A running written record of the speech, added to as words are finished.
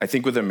I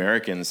think with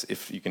Americans,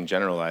 if you can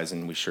generalize,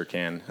 and we sure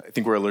can, I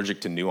think we're allergic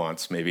to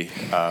nuance, maybe,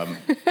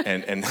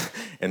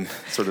 and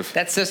sort of.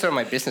 That says so on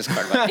my business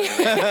card. By the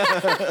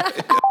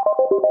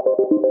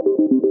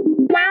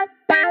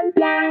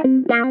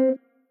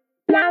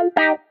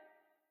way.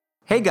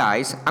 Hey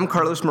guys, I'm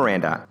Carlos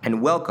Miranda,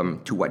 and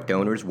welcome to What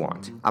Donors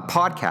Want, a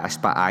podcast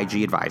by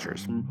IG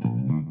Advisors.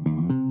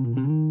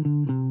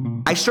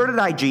 I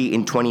started IG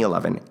in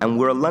 2011, and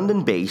we're a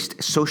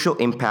London-based social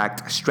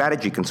impact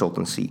strategy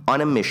consultancy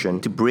on a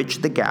mission to bridge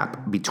the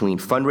gap between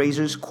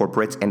fundraisers,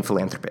 corporates, and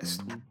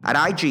philanthropists.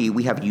 At IG,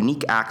 we have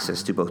unique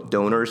access to both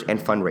donors and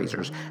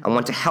fundraisers and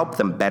want to help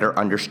them better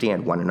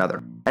understand one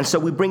another. And so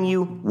we bring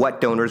you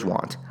What Donors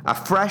Want, a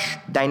fresh,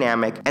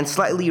 dynamic, and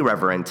slightly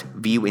irreverent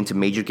view into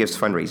major gifts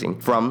fundraising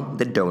from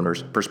the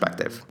donor's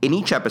perspective. In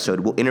each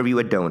episode, we'll interview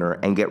a donor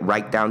and get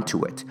right down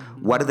to it.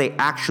 What do they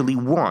actually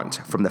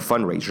want from the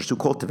fundraisers who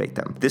cultivate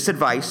them? This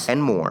advice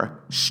and more,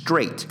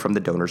 straight from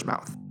the donor's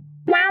mouth.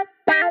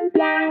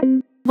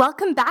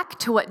 Welcome back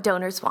to What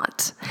Donors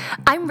Want.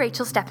 I'm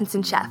Rachel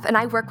Stephenson-Sheff, and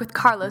I work with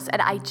Carlos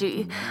at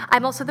IG.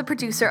 I'm also the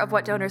producer of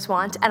What Donors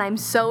Want, and I'm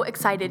so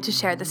excited to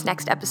share this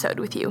next episode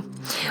with you.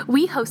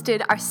 We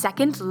hosted our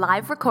second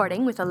live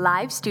recording with a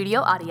live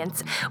studio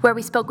audience, where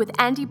we spoke with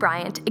Andy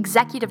Bryant,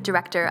 Executive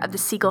Director of the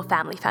Siegel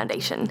Family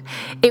Foundation.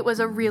 It was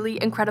a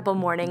really incredible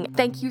morning.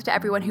 Thank you to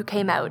everyone who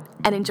came out,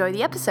 and enjoy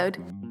the episode.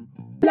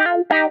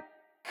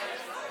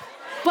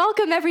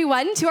 Welcome,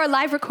 everyone, to our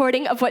live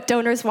recording of What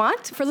Donors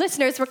Want. For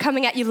listeners, we're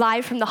coming at you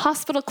live from the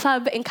Hospital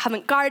Club in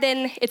Covent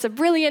Garden. It's a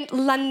brilliant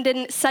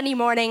London sunny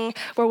morning.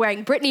 We're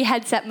wearing Britney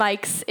headset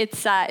mics.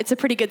 It's a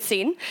pretty good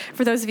scene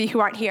for those of you who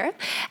aren't here.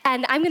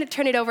 And I'm going to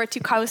turn it over to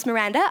Carlos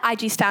Miranda,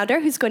 IG's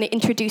founder, who's going to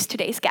introduce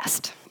today's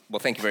guest. Well,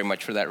 thank you very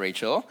much for that,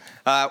 Rachel.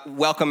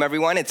 Welcome,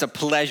 everyone. It's a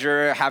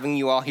pleasure having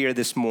you all here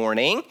this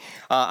morning.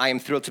 I am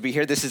thrilled to be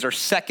here. This is our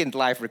second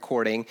live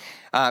recording,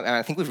 and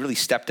I think we've really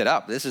stepped it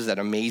up. This is an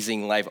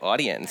amazing live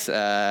audience.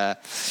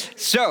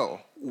 So,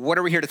 what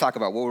are we here to talk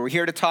about? Well, we're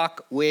here to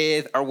talk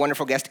with our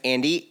wonderful guest,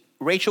 Andy.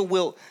 Rachel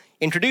will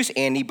introduce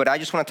Andy, but I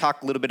just want to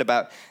talk a little bit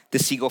about the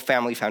Siegel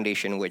Family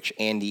Foundation, which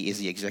Andy is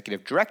the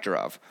executive director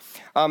of.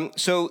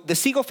 So the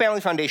Siegel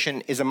Family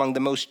Foundation is among the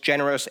most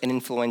generous and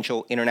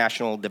influential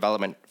international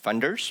development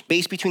funders.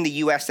 Based between the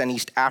US and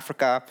East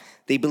Africa,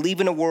 they believe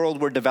in a world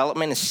where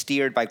development is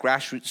steered by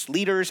grassroots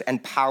leaders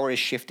and power is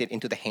shifted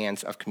into the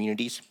hands of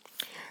communities.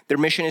 Their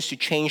mission is to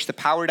change the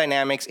power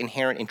dynamics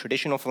inherent in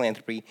traditional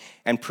philanthropy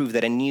and prove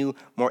that a new,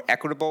 more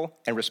equitable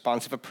and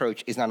responsive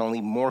approach is not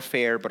only more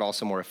fair, but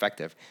also more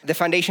effective. The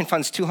foundation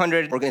funds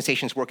 200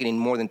 organizations working in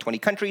more than 20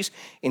 countries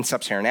in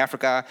sub-Saharan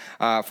Africa,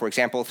 for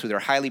example, through their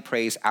highly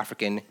praised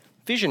African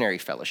Visionary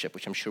Fellowship,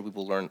 which I'm sure we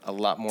will learn a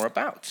lot more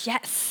about.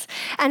 Yes.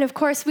 And of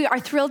course, we are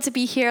thrilled to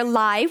be here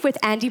live with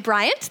Andy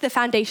Bryant, the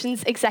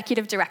Foundation's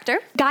Executive Director.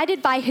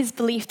 Guided by his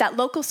belief that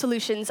local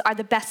solutions are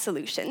the best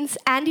solutions,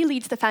 Andy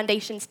leads the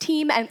Foundation's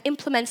team and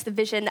implements the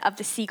vision of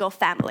the Siegel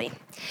family.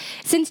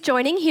 Since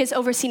joining, he has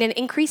overseen an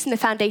increase in the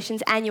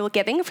Foundation's annual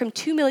giving from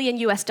 $2 million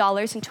in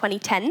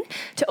 2010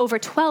 to over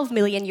 $12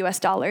 million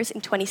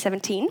in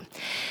 2017.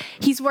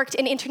 He's worked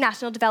in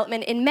international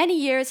development in many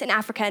years in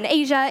Africa and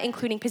Asia,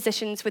 including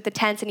positions with the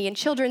Tanzanian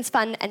Children's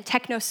Fund and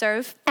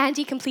TechnoServe, and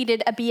he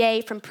completed a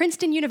BA from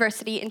Princeton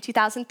University in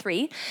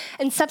 2003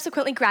 and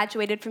subsequently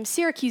graduated from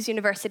Syracuse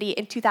University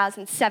in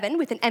 2007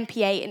 with an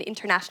MPA in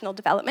International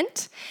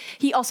Development.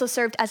 He also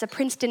served as a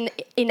Princeton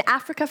in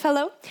Africa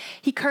Fellow.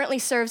 He currently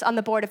serves on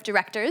the board of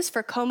directors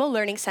for Como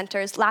Learning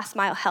Center's Last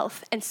Mile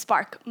Health and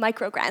Spark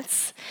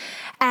Microgrants.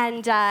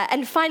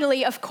 And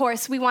finally, of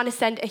course, we want to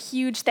send a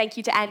huge thank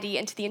you to Andy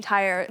and to the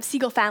entire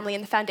Siegel family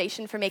and the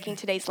Foundation for making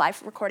today's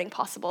live recording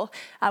possible.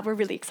 We're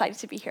really excited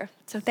to be here.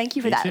 So thank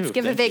you for that. Too. Let's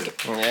give a big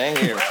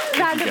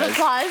round of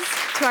applause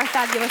to our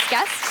fabulous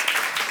guest.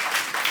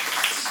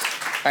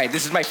 All right,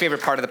 this is my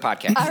favorite part of the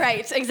podcast. All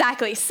right,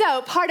 exactly.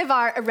 So part of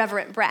our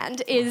irreverent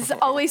brand is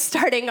always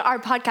starting our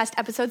podcast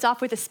episodes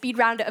off with a speed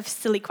round of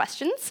silly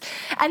questions.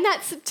 And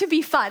that's to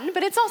be fun,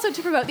 but it's also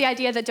to promote the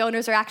idea that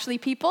donors are actually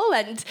people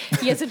and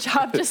he has a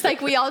job just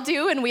like we all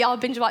do, and we all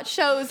binge watch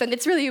shows, and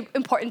it's really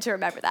important to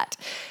remember that.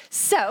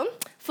 So,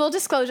 full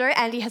disclosure,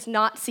 Andy has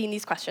not seen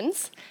these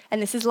questions,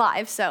 and this is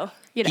live, so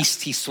you know.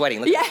 He's sweating.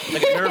 Look, yeah,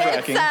 look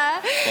at nerve-wracking.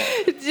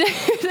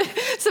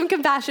 Some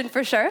compassion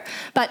for sure,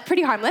 but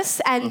pretty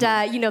harmless. And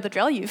you know the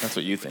drill. That's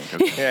what you think.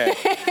 Okay.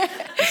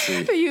 Let's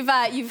see.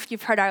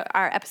 You've heard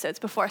our episodes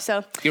before,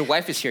 so Your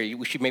wife is here.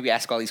 We should maybe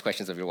ask all these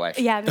questions of your wife.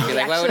 yeah. Maybe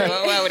You're like,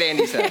 why would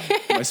Andy say?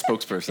 My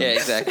spokesperson. Yeah,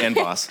 exactly. And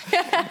boss.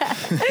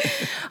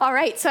 All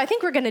right, so I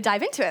think we're going to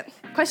dive into it.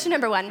 Question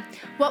number 1: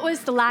 what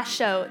was the last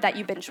show that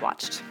you binge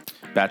watched?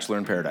 Bachelor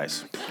in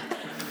Paradise.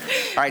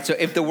 All right, so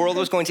if the world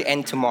was going to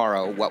end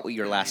tomorrow, what would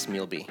your last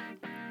meal be?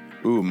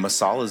 Ooh,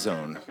 Masala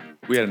Zone.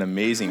 We had an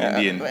amazing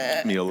Indian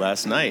meal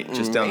last night,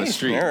 just down the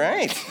street. All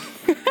right.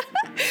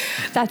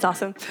 That's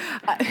awesome.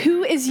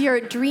 Who is your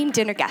dream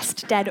dinner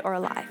guest, dead or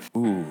alive?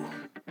 Ooh.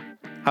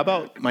 How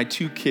about my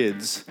 2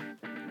 kids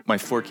my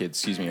 4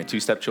 kids, my 2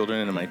 stepchildren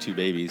and my 2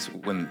 babies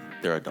when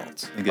they're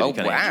adults. And get Oh,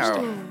 kinda wow.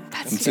 interesting.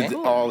 That's And so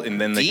cool. and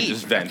then they can Deep.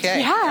 just vent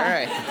Okay. Yeah. All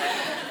right.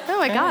 Oh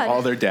my God.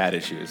 all their dad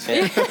issues.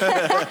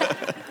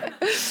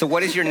 So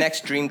what is your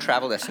next dream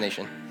travel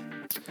destination?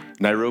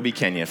 Nairobi,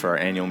 Kenya for our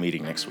annual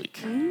meeting next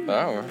week.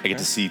 Oh. I get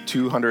to see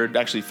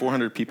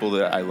 400 people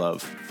that I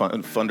love,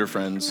 funder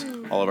friends,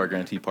 all of our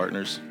grantee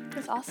partners.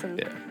 That's awesome.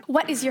 Yeah.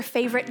 What is your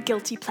favorite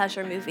guilty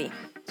pleasure movie?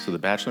 So The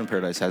Bachelor in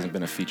Paradise hasn't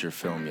been a feature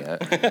film yet.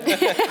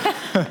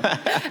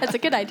 That's a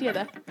good idea,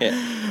 though.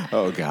 Yeah.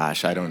 Oh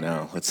gosh, I don't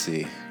know. Let's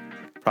see.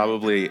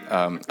 Probably,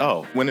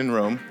 When in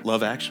Rome,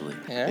 Love Actually.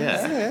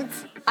 Yeah.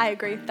 I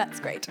agree. That's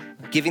great.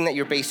 Given that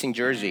you're based in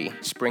Jersey,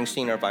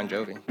 Springsteen or Bon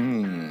Jovi?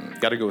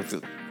 Got to go with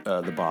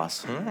the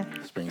boss,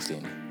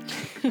 Springsteen.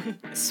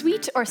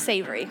 Sweet or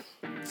savory?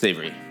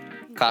 Savory.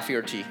 Coffee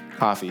or tea?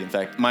 Coffee. In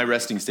fact, my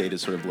resting state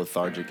is sort of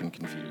lethargic and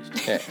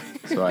confused. Yeah.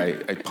 So I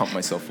pump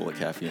myself full of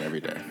caffeine every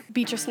day.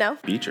 Beach or snow?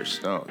 Beach or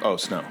snow? Oh,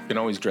 snow. You can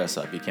always dress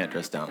up. You can't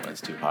dress down when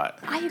it's too hot.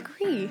 I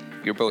agree.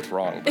 You're both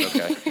wrong, but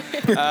okay.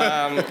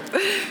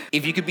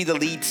 If you could be the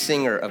lead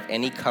singer of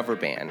any cover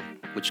band,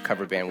 which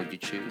cover band would you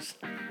choose?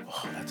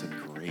 Oh, that's a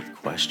great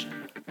question.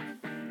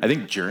 I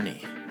think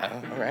Journey.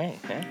 Oh, all right.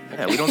 Yeah,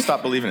 Yeah, we don't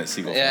stop believing it,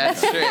 Siegel. yeah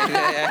that's true.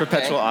 Yeah,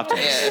 Perpetual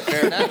optimist. Yeah,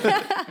 fair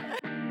enough.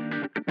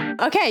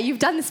 Okay, you've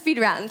done the speed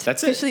round.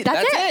 That's it. Officially,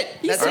 that's it.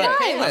 You That's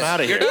survived. it. I'm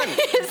outta You're here.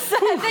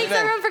 done. Thanks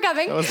everyone for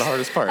coming. That was the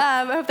hardest part.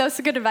 I hope that was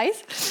some good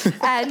advice.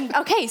 And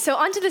okay, so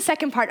on to the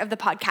second part of the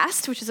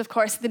podcast, which is, of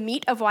course, the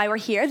meat of why we're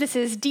here. This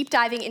is deep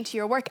diving into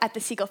your work at the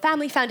Siegel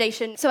Family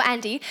Foundation. So,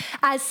 Andy,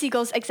 as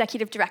Siegel's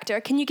executive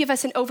director, can you give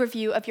us an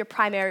overview of your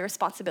primary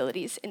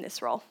responsibilities in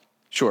this role?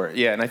 Sure,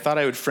 yeah, and I thought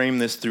I would frame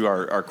this through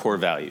our core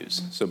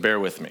values, so bear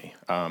with me.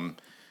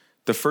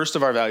 The first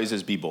of our values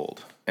is be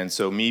bold. And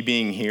so me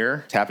being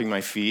here, tapping my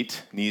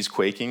feet, knees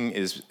quaking,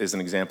 is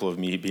an example of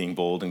me being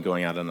bold and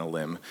going out on a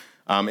limb.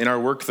 In our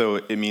work, though,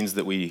 it means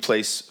that we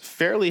place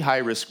fairly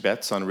high-risk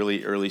bets on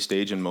really early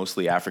stage and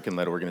mostly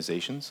African-led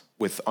organizations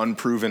with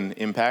unproven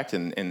impact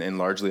and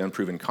largely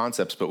unproven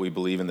concepts, but we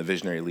believe in the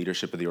visionary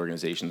leadership of the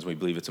organizations. We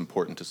believe it's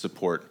important to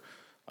support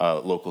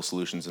local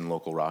solutions and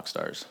local rock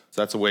stars.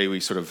 So that's a way we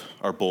sort of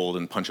are bold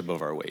and punch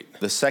above our weight.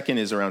 The second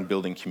is around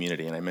building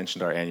community, and I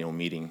mentioned our annual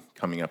meeting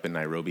coming up in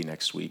Nairobi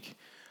next week.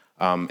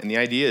 And the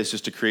idea is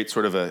just to create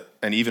sort of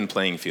an even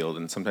playing field,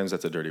 and sometimes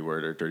that's a dirty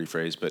word or a dirty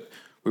phrase, but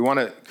we want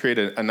to create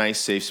a nice,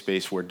 safe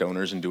space where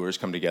donors and doers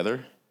come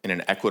together in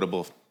an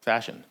equitable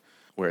fashion,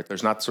 where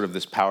there's not sort of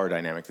this power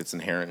dynamic that's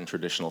inherent in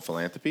traditional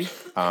philanthropy.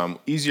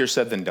 Easier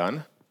said than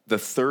done. The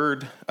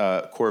third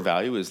core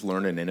value is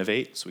learn and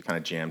innovate, so we kind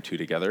of jam 2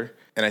 together.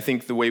 And I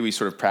think the way we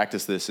sort of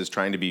practice this is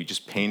trying to be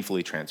just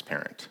painfully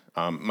transparent.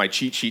 My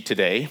cheat sheet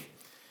today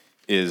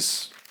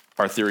is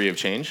our theory of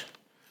change.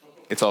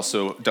 It's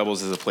also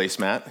doubles as a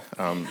placemat.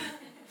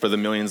 For the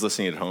millions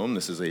listening at home,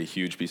 this is a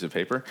huge piece of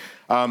paper.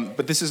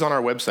 But this is on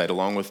our website,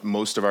 along with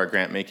most of our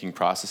grant-making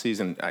processes,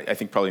 and I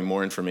think probably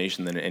more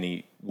information than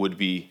any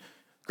would-be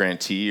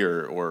grantee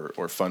or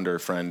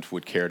funder friend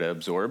would care to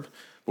absorb.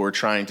 But we're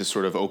trying to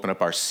sort of open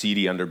up our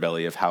seedy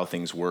underbelly of how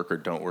things work or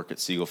don't work at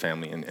Siegel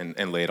Family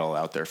and lay it all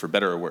out there, for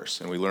better or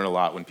worse. And we learn a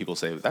lot when people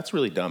say, that's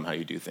really dumb how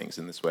you do things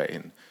in this way.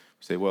 And we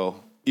say,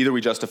 well, either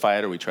we justify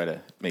it or we try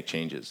to make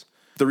changes.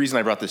 The reason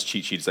I brought this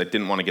cheat sheet is I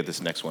didn't want to get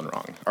this next one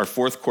wrong. Our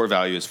fourth core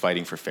value is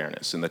fighting for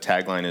fairness. And the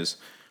tagline is,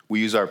 we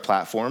use our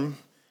platform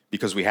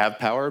because we have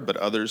power, but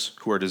others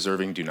who are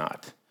deserving do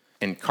not.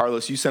 And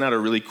Carlos, you sent out a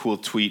really cool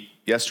tweet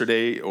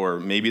yesterday or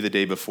maybe the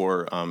day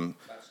before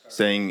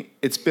saying,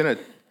 it's been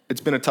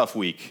a tough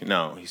week.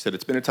 No, he said,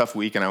 it's been a tough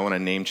week, and I want to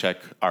name check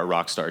our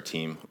Rockstar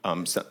team,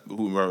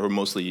 who are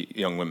mostly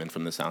young women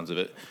from the sounds of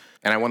it.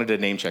 And I wanted to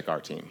name check our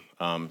team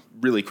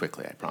really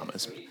quickly, I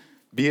promise.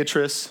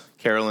 Beatrice,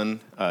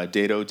 Carolyn,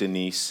 Dado,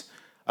 Denise,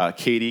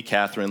 Katie,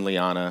 Catherine,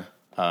 Liana,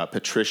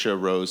 Patricia,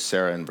 Rose,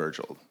 Sarah, and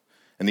Virgil.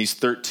 And these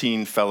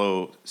 13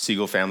 fellow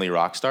Siegel Family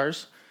rock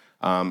stars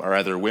are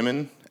either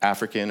women,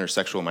 African, or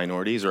sexual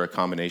minorities, or a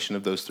combination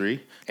of those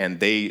 3. And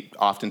they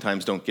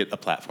oftentimes don't get a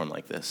platform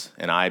like this.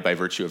 And I, by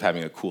virtue of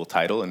having a cool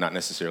title and not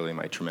necessarily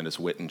my tremendous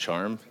wit and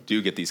charm,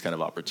 do get these kind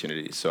of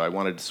opportunities. So I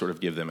wanted to sort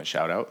of give them a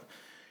shout out.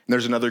 And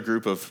there's another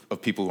group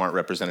of people who aren't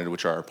represented,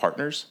 which are our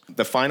partners.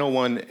 The final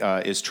one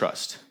is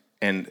trust.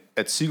 And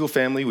at Siegel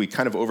Family, we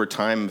kind of over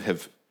time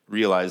have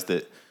realized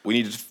that we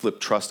need to flip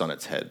trust on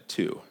its head,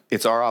 too.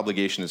 It's our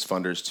obligation as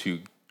funders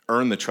to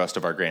earn the trust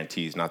of our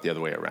grantees, not the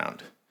other way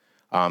around.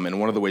 And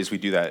one of the ways we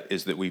do that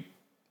is that we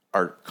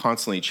are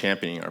constantly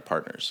championing our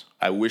partners.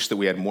 I wish that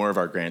we had more of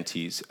our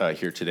grantees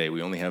here today.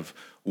 We only have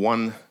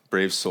one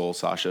brave soul,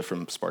 Sasha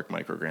from Spark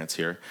Microgrants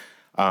here.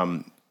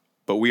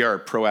 But we are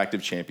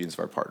proactive champions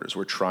of our partners.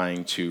 We're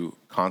trying to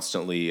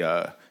constantly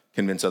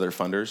convince other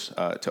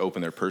funders to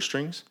open their purse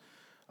strings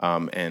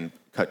and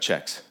cut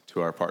checks to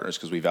our partners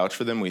because we vouch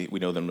for them, we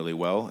know them really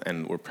well,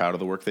 and we're proud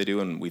of the work they do,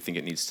 and we think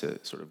it needs to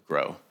sort of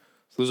grow.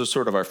 So those are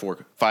sort of our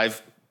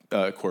 5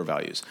 core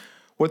values.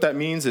 What that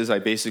means is I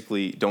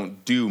basically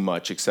don't do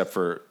much except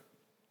for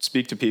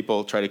speak to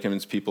people, try to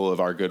convince people of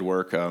our good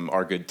work,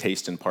 our good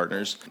taste in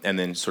partners, and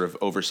then sort of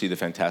oversee the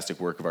fantastic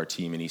work of our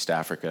team in East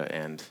Africa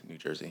and New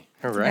Jersey.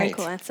 All right. Very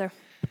cool answer.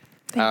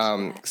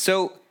 Thank you.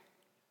 So,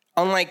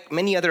 unlike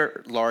many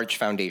other large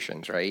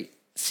foundations, right,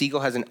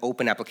 Seagull has an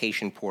open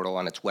application portal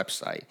on its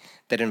website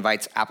that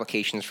invites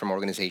applications from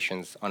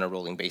organizations on a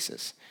rolling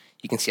basis.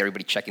 You can see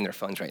everybody checking their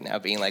phones right now,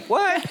 being like,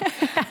 what?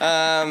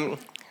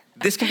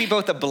 This can be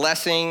both a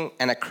blessing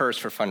and a curse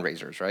for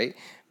fundraisers, right?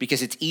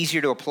 Because it's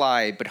easier to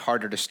apply, but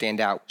harder to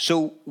stand out.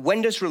 So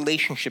when does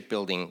relationship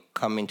building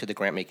come into the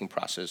grant-making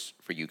process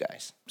for you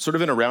guys? Sort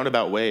of in a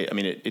roundabout way, I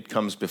mean, it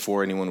comes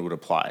before anyone would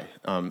apply.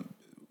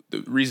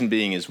 The reason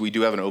being is we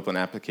do have an open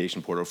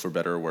application portal, for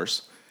better or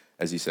worse,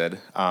 as you said.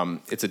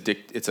 It's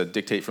a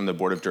dictate from the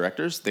board of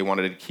directors. They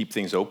wanted to keep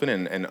things open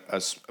and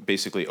us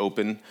basically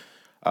open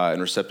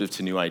and receptive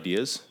to new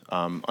ideas,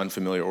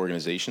 unfamiliar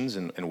organizations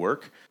and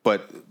work.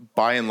 But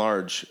by and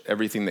large,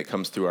 everything that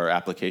comes through our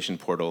application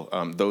portal,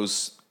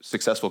 those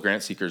successful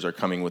grant seekers are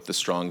coming with the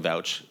strong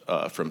vouch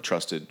from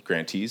trusted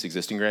grantees,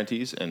 existing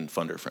grantees, and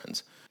funder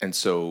friends. And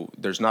so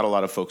there's not a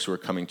lot of folks who are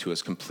coming to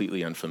us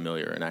completely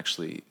unfamiliar and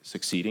actually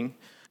succeeding.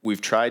 We've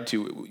tried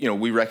to,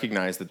 we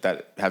recognize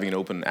that having an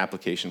open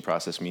application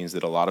process means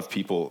that a lot of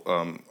people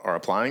are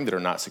applying that are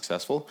not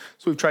successful.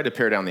 So we've tried to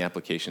pare down the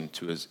application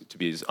to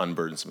be as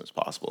unburdensome as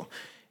possible.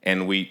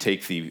 And we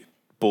take the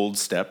bold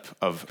step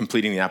of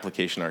completing the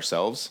application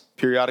ourselves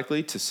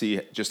periodically to see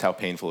just how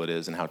painful it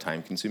is and how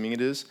time-consuming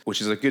it is,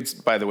 which is a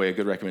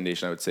good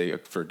recommendation I would say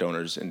for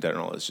donors in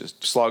general is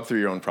just slog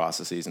through your own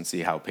processes and see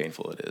how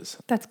painful it is.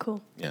 That's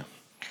cool. Yeah.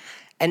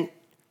 And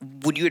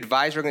would you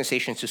advise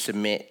organizations to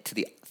submit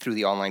through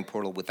the online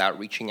portal without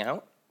reaching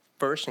out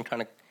first and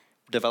kind of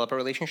develop a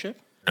relationship?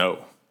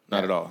 No,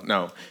 not at all.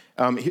 No.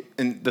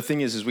 And the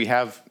thing is we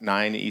have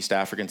 9 East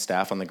African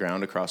staff on the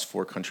ground across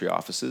 4 country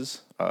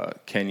offices,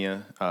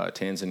 Kenya,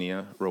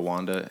 Tanzania,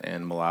 Rwanda,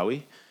 and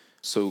Malawi.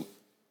 So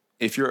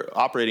if you're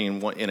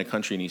operating in a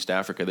country in East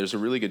Africa, there's a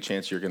really good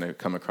chance you're going to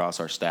come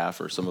across our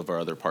staff or some of our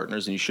other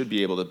partners, and you should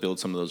be able to build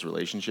some of those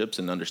relationships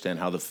and understand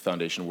how the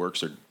foundation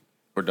works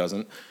or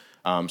doesn't.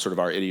 Sort of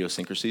our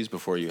idiosyncrasies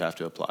before you have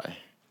to apply.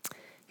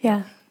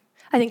 Yeah.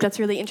 I think that's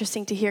really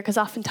interesting to hear because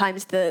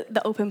oftentimes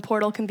the open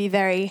portal can be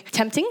very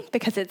tempting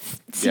because it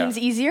seems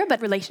easier,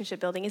 but relationship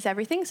building is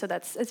everything. So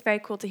it's very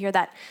cool to hear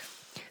that.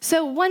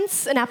 So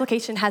once an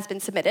application has been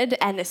submitted,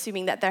 and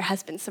assuming that there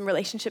has been some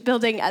relationship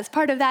building as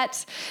part of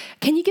that,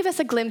 can you give us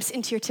a glimpse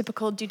into your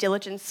typical due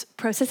diligence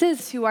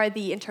processes? Who are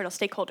the internal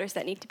stakeholders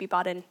that need to be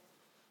bought in?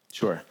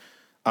 Sure.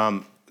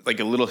 Like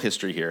a little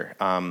history here.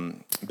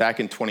 Back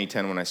in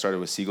 2010, when I started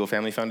with Seagull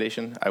Family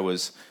Foundation, I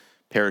was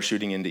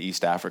parachuting into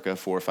East Africa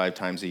 4 or 5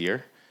 times a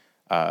year.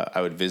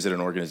 I would visit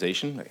an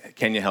organization,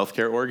 Kenya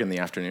Healthcare Org, in the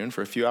afternoon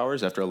for a few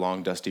hours after a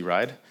long, dusty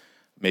ride.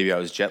 Maybe I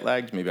was jet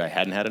lagged, maybe I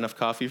hadn't had enough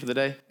coffee for the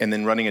day. And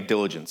then running a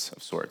diligence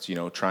of sorts,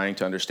 trying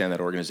to understand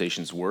that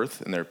organization's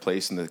worth and their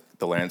place in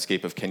the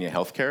landscape of Kenya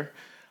healthcare.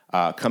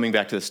 Coming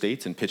back to the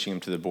States and pitching them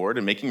to the board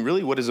and making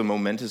really what is a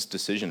momentous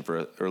decision for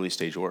an early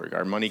stage org.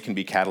 Our money can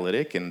be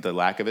catalytic and the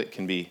lack of it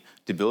can be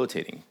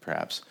debilitating,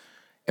 perhaps.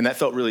 And that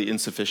felt really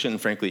insufficient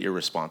and frankly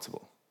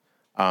irresponsible.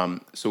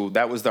 So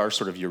that was our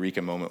sort of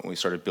eureka moment when we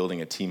started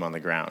building a team on the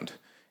ground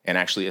and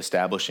actually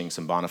establishing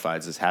some bona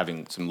fides as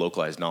having some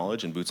localized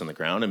knowledge and boots on the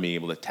ground and being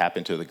able to tap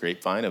into the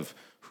grapevine of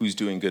who's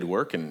doing good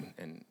work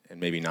and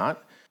maybe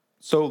not.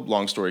 So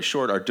long story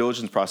short, our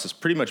diligence process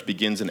pretty much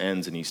begins and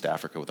ends in East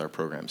Africa with our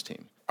programs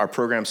team. Our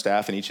program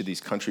staff in each of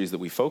these countries that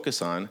we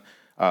focus on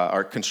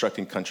are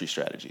constructing country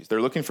strategies.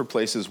 They're looking for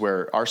places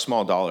where our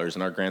small dollars,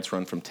 and our grants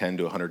run from 10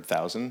 to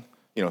 100,000,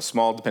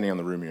 small depending on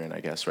the room you're in, I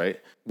guess, right?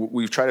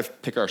 We try to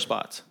pick our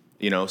spots.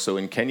 So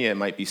in Kenya, it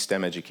might be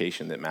STEM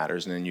education that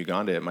matters, and in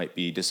Uganda, it might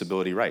be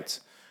disability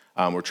rights.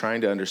 We're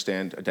trying to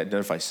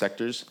identify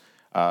sectors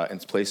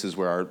and places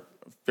where our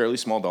fairly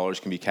small dollars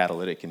can be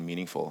catalytic and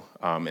meaningful,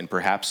 and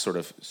perhaps sort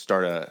of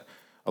start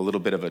a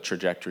little bit of a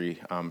trajectory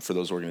for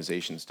those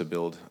organizations to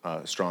build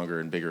stronger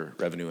and bigger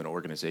revenue and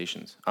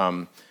organizations.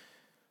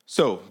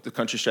 So the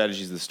country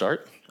strategy is the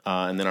start,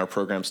 and then our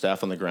program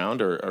staff on the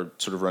ground are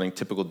sort of running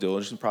typical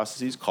diligence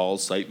processes,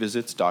 calls, site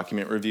visits,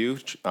 document review,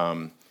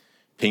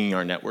 pinging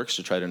our networks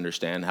to try to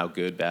understand how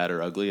good, bad,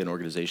 or ugly an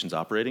organization's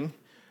operating.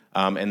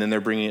 And then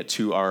they're bringing it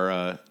to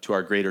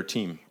our greater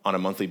team on a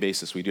monthly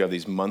basis. We do have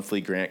these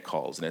monthly grant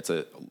calls, and it's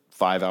a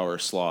 5-hour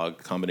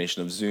slog,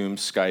 combination of Zoom,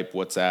 Skype,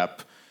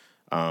 WhatsApp,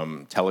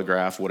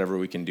 Telegraph, whatever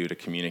we can do to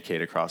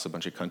communicate across a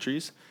bunch of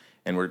countries.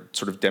 And we're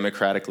sort of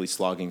democratically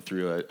slogging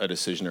through a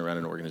decision around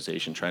an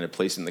organization, trying to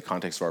place it in the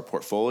context of our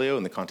portfolio,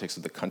 in the context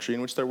of the country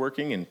in which they're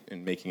working,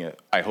 and making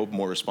I hope,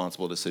 more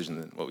responsible decision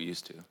than what we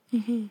used to.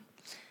 Mm-hmm.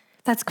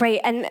 That's great.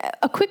 And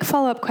a quick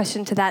follow-up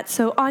question to that.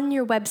 So on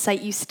your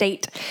website, you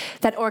state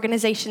that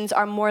organizations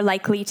are more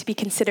likely to be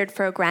considered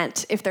for a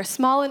grant if they're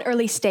small and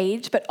early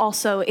stage, but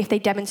also if they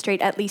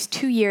demonstrate at least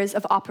 2 years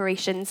of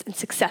operations and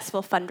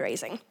successful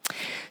fundraising.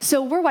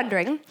 So we're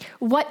wondering,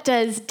 what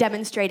does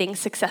demonstrating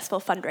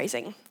successful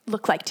fundraising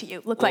look like to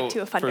you, like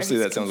to a funder? Firstly,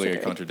 that sounds like a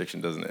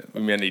contradiction, doesn't it?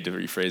 We may need to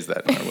rephrase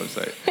that on our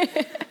website.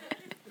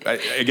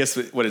 I guess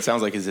what it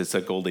sounds like is it's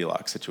a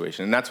Goldilocks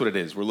situation, and that's what it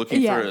is. We're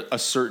looking for a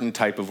certain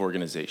type of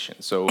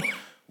organization. So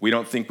we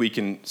don't think we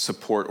can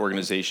support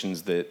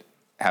organizations that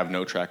have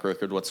no track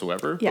record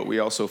whatsoever, but we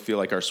also feel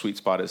like our sweet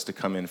spot is to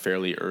come in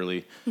fairly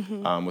early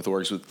with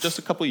orgs with just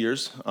a couple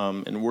years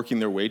and working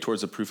their way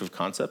towards a proof of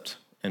concept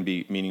and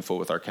be meaningful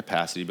with our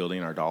capacity building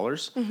and our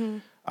dollars.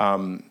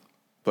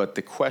 But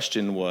the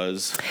question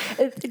was...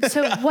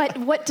 So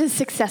what does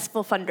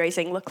successful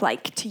fundraising look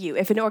like to you?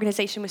 If an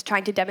organization was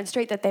trying to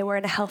demonstrate that they were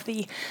in a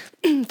healthy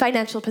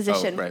financial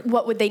position,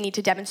 what would they need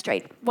to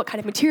demonstrate? What kind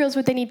of materials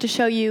would they need to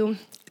show you?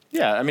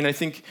 Yeah, I mean, I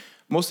think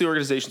most of the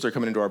organizations are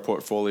coming into our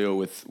portfolio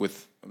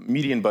with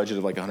median budget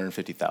of like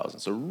 150,000,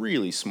 so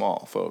really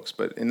small, folks.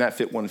 But in that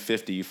Fit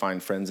 150, you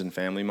find friends and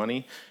family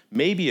money,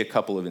 maybe a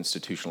couple of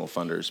institutional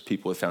funders,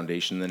 people with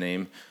foundation in the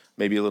name,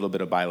 maybe a little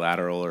bit of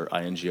bilateral or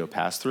INGO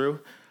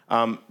pass-through.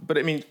 But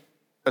I mean,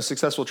 a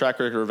successful track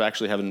record of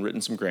actually having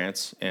written some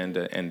grants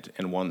and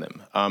won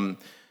them. The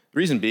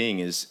reason being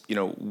is,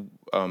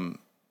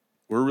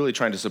 we're really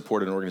trying to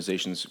support an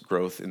organization's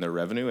growth in their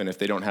revenue, and if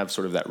they don't have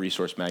sort of that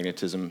resource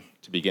magnetism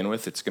to begin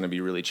with, it's going to be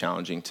really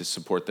challenging to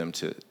support them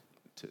to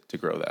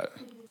grow that.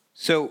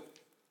 So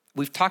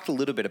we've talked a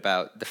little bit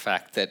about the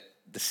fact that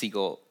the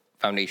Segal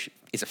Foundation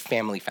is a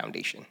family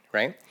foundation,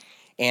 right?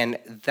 And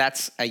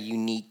that's a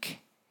unique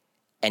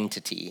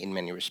entity in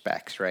many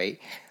respects,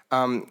 right?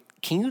 Can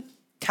you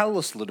tell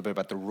us a little bit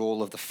about the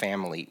role of the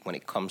family when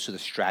it comes to the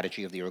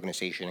strategy of the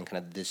organization and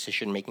kind of the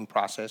decision-making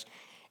process,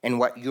 and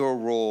what your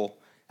role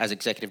as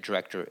executive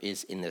director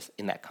is in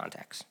that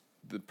context?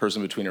 The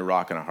person between a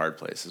rock and a hard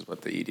place is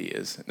what the ED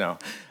is. No.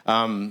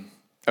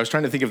 I was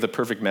trying to think of the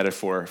perfect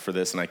metaphor for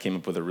this, and I came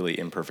up with a really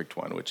imperfect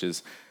one, which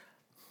is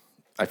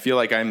I feel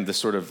like I'm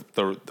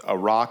a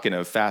rock in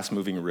a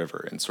fast-moving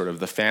river, and sort of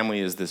the family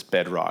is this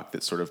bedrock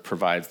that sort of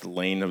provides the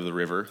lane of the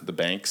river, the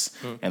banks,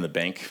 and the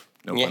bank,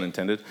 no pun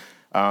intended.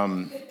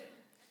 And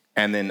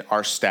then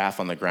our staff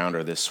on the ground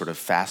are this sort of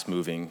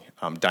fast-moving,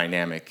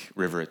 dynamic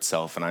river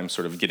itself, and I'm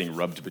sort of getting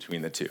rubbed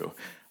between the two.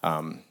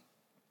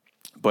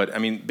 But I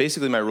mean,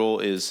 basically my role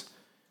is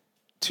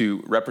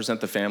to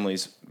represent the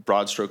family's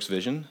broad strokes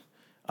vision,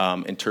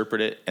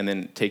 interpret it, and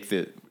then take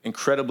the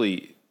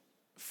incredibly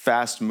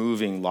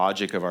fast-moving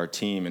logic of our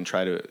team and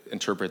try to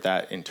interpret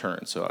that in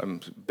turn. So I'm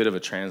a bit of a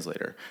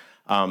translator.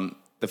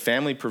 The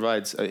family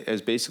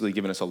has basically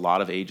given us a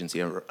lot of agency,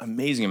 an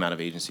amazing amount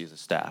of agency as a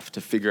staff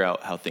to figure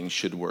out how things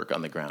should work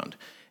on the ground.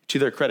 To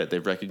their credit,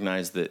 they've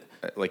recognized that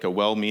like a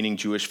well-meaning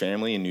Jewish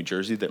family in New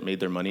Jersey that made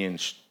their money in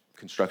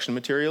construction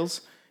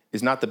materials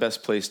is not the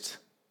best placed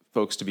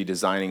folks to be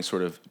designing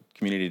sort of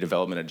community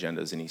development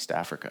agendas in East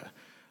Africa.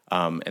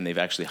 And they've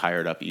actually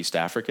hired up East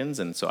Africans,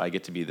 and so I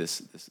get to be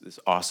this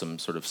awesome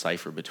sort of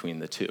cipher between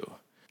the two.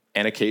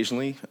 And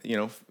occasionally,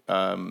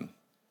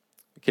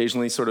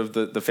 sort of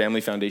the family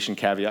foundation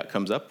caveat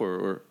comes up,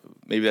 or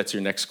maybe that's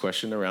your next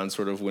question around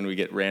sort of when we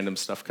get random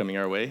stuff coming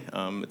our way.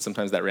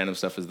 Sometimes that random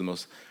stuff is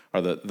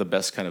the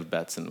best kind of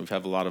bets, and we've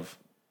had a lot of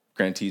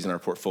grantees in our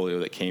portfolio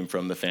that came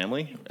from the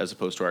family, as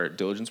opposed to our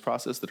diligence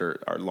process that are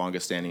our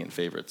longest standing and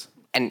favorites.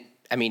 And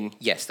I mean,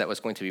 yes, that was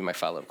going to be my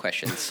follow-up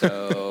question,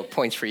 so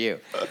points for you.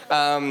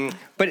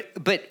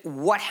 But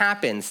what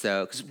happens,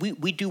 though, because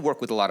we do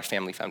work with a lot of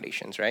family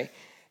foundations, right?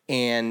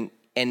 And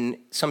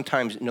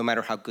sometimes, no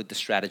matter how good the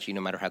strategy,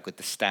 no matter how good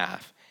the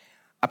staff,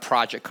 a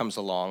project comes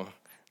along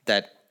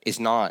that is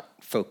not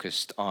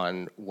focused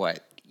on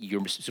what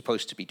you're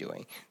supposed to be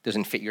doing,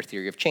 doesn't fit your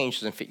theory of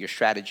change, doesn't fit your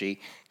strategy.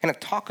 Kind of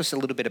talk us a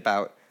little bit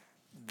about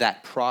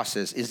that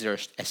process. Is there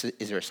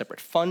a separate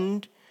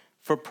fund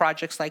for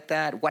projects like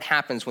that? What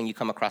happens when you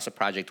come across a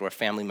project where a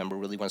family member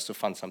really wants to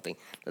fund something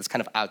that's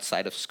kind of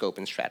outside of scope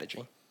and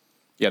strategy?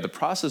 Yeah, the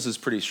process is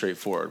pretty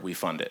straightforward. We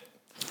fund it.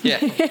 Yeah.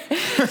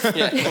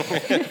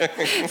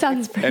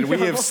 Sounds pretty And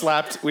normal.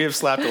 we have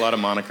slapped a lot of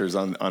monikers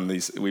on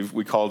these.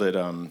 We called it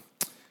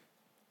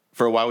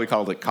for a while we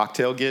called it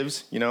cocktail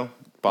gives,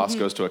 Boss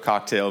goes to a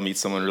cocktail, meets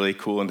someone really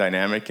cool and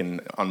dynamic,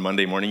 and on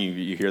Monday morning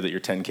you hear that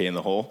you're 10K in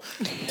the hole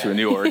to a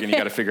new org, and you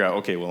got to figure out,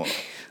 okay, well,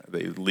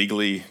 they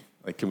legally,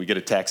 can we get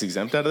a tax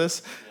exempt out of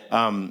this?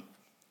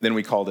 Then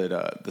we called it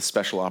the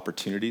Special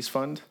Opportunities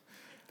Fund.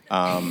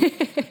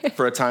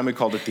 For a time we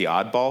called it the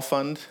Oddball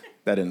Fund.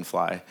 That didn't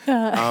fly.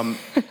 No,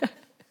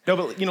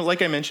 but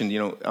like I mentioned,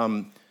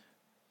 the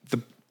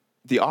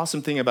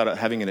awesome thing about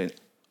having an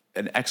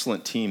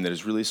excellent team that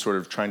is really sort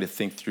of trying to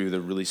think through the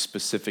really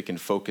specific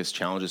and focused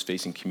challenges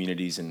facing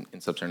communities in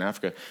sub-Saharan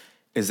Africa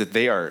is that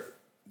they are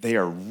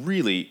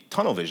really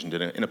tunnel visioned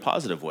in a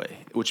positive way,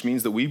 which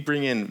means that we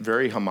bring in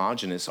very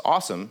homogenous,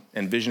 awesome,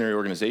 and visionary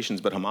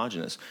organizations, but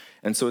homogenous.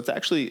 And so it's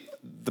actually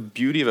the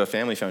beauty of a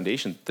family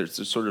foundation. There's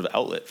a sort of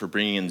outlet for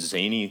bringing in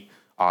zany,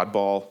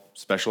 oddball,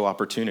 special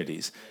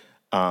opportunities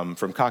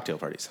from cocktail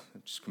parties,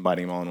 just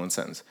combining them all in one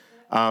sentence.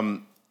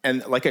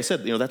 And like I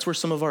said, that's where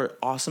some of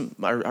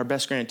our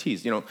best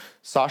grantees,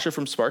 Sasha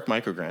from Spark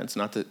Microgrants,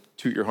 not to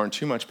toot your horn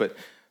too much, but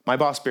my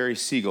boss, Barry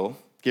Segal,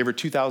 gave her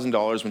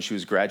 $2,000 when she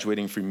was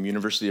graduating from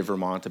University of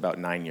Vermont about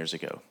 9 years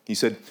ago. He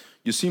said,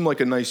 "You seem like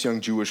a nice young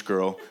Jewish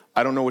girl.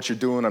 I don't know what you're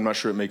doing. I'm not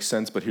sure it makes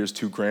sense, but here's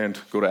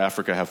 $2,000. Go to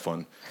Africa, have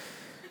fun."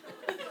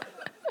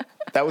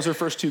 That was her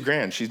first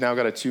 $2,000. She's now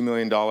got a $2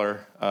 million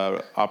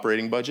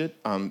operating budget.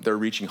 They're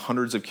reaching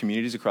hundreds of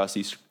communities across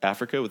East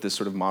Africa with this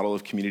sort of model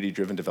of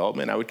community-driven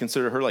development. I would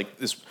consider her like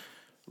this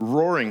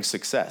roaring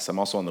success. I'm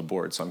also on the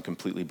board, so I'm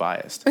completely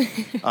biased.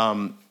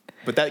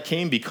 But that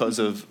came because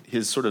of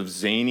his sort of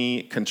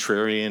zany,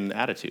 contrarian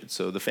attitude.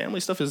 So the family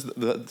stuff is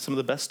some of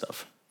the best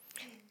stuff.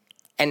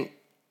 And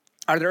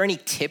are there any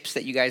tips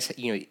that you guys, that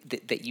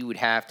you would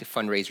have to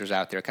fundraisers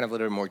out there, kind of a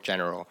little bit more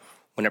general,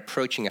 when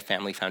approaching a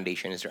family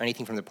foundation? Is there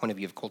anything from the point of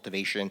view of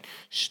cultivation,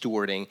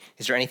 stewarding?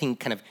 Is there anything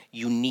kind of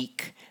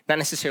unique, not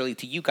necessarily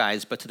to you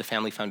guys, but to the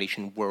family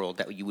foundation world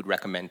that you would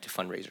recommend to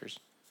fundraisers?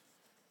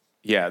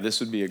 Yeah, this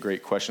would be a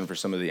great question for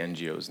some of the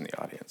NGOs in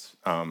the audience.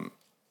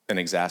 An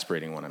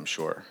exasperating one, I'm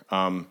sure.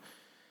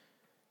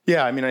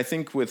 Yeah, I mean, I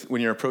think when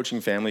you're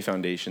approaching family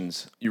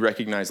foundations, you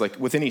recognize, like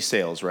with any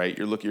sales, right?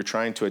 You're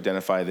trying to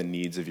identify the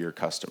needs of your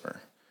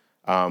customer.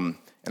 And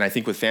I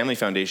think with family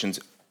foundations,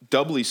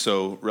 doubly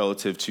so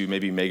relative to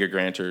maybe mega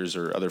grantors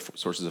or other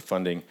sources of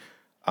funding,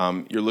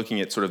 you're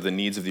looking at sort of the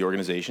needs of the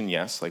organization,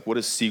 yes. Like, what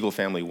does Siegel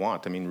family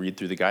want? I mean, read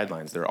through the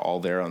guidelines. They're all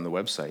there on the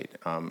website.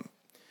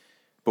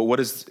 But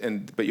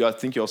I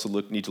think you also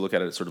need to look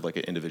at it at sort of like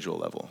an individual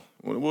level.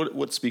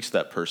 What speaks to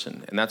that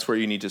person? And that's where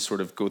you need to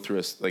sort of go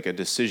through a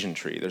decision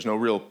tree. There's no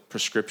real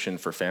prescription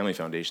for family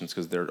foundations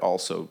because they're all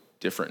so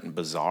different and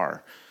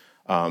bizarre.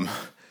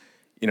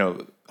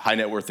 High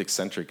net worth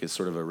eccentric is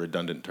sort of a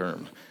redundant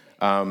term.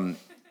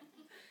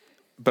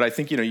 But I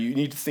think, you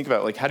need to think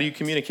about, like, how do you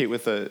communicate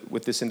with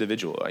this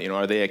individual?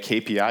 Are they a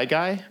KPI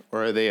guy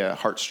or are they a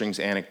heartstrings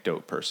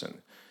anecdote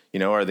person?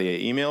 Are they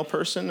an email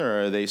person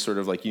or are they sort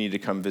of like, you need to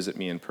come visit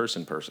me in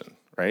person,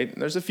 right? And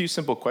there's a few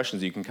simple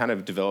questions you can kind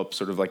of develop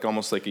sort of like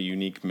almost like a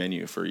unique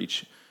menu for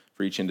each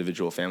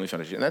individual family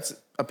foundation. And that's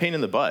a pain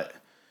in the butt,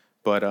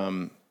 but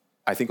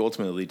I think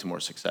ultimately lead to more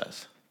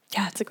success.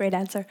 Yeah, that's a great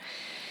answer.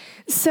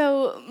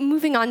 So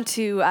moving on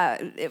to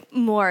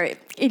more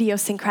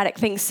idiosyncratic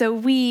things. So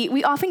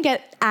we often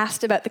get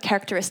asked about the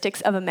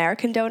characteristics of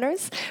American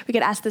donors. We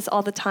get asked this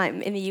all the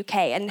time in the UK,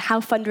 and how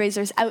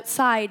fundraisers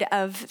outside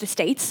of the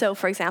States, so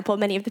for example,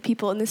 many of the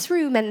people in this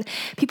room and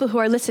people who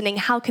are listening,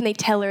 how can they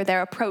tailor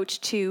their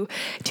approach to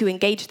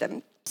engage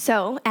them?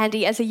 So,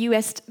 Andy, as a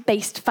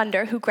US-based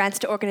funder who grants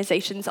to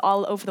organizations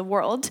all over the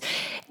world,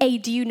 A,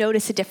 do you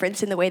notice a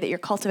difference in the way that you're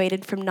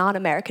cultivated from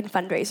non-American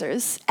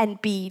fundraisers?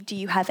 And B, do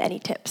you have any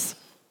tips?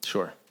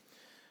 Sure.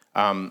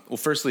 Well,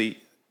 firstly,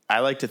 I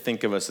like to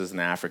think of us as an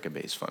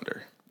Africa-based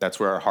funder.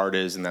 That's where our heart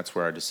is, and that's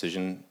where our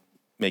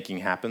decision-making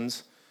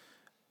happens.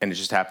 And it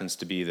just happens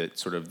to be that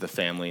sort of the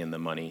family and the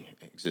money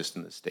exist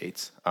in the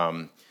States.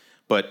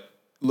 But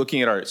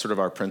looking at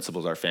our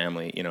principles, our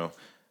family,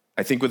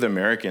 I think with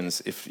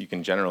Americans, if you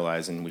can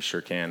generalize, and we sure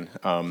can,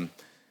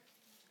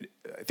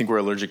 I think we're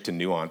allergic to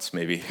nuance,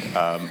 maybe,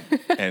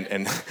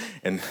 and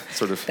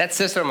sort of. That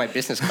says on my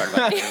business card.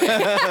 By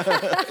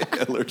the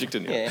way. Allergic to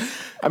nuance. Yeah.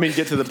 I mean,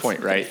 get to the point,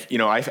 right?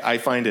 I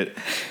find it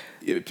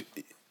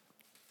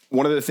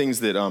one of the things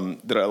that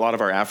a lot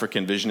of our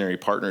African visionary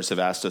partners have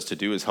asked us to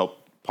do is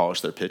help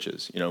polish their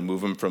pitches.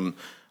 Move them from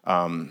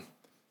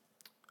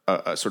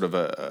a sort of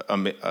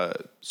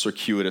a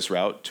circuitous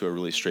route to a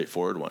really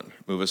straightforward one.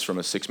 Move us from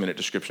a 6-minute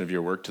description of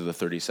your work to the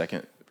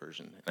 30-second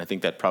version. And I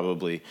think that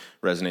probably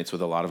resonates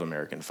with a lot of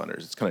American funders.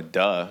 It's kind of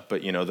duh,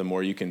 but the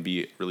more you can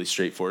be really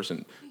straightforward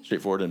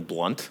and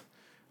blunt,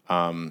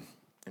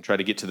 and try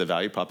to get to the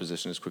value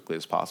proposition as quickly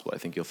as possible, I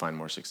think you'll find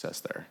more success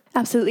there.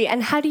 Absolutely.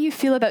 And how do you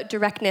feel about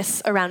directness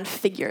around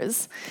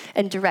figures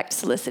and direct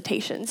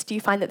solicitations? Do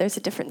you find that there's a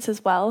difference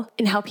as well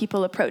in how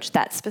people approach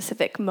that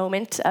specific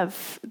moment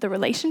of the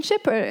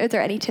relationship, or are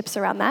there any tips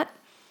around that?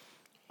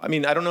 I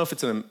mean, I don't know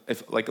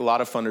if like a lot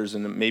of funders,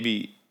 and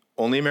maybe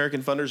only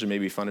American funders or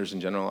maybe funders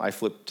in general, I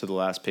flip to the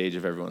last page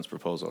of everyone's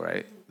proposal,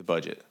 right? The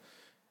budget.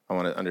 I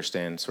want to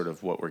understand sort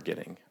of what we're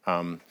getting.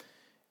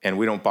 And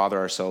we don't bother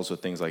ourselves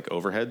with things like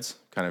overheads,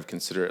 kind of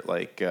consider it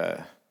like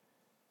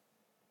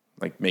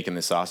making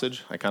the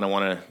sausage. I kind of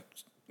want to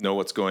know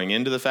what's going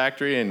into the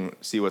factory and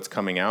see what's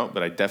coming out,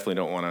 but I definitely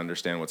don't want to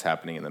understand what's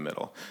happening in the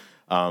middle.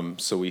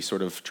 So we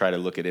sort of try to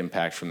look at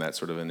impact from that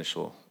sort of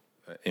initial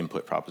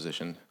input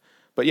proposition.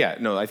 But yeah,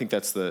 no, I think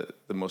that's the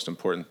most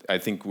important. I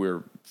think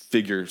we're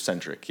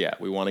figure-centric, yeah.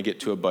 We want to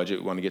get to a budget,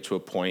 we want to get to a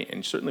point,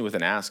 and certainly with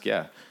an ask,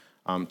 yeah.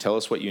 Tell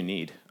us what you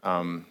need.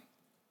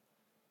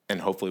 And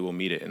hopefully we'll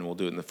meet it, and we'll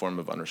do it in the form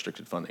of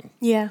unrestricted funding.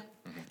 Yeah.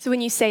 Mm-hmm. So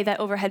when you say that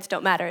overheads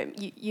don't matter,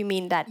 you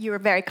mean that you're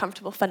very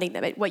comfortable funding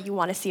them. What you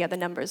want to see are the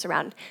numbers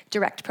around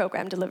direct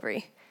program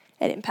delivery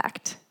and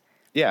impact.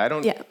 Yeah, I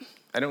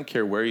don't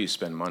care where you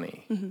spend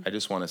money. Mm-hmm. I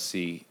just want to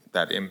see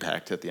that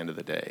impact at the end of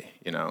the day.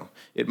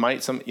 It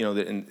might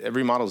and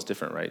every model is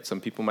different, right? Some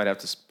people might have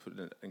to put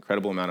an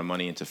incredible amount of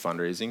money into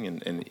fundraising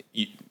and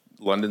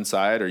London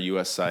side or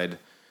U.S. side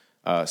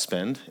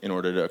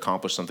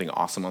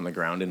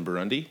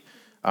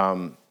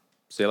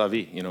c'est la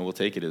vie. We'll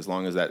take it as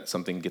long as that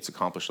something gets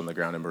accomplished on the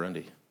ground in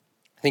Burundi.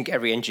 I think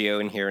every NGO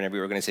in here and every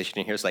organization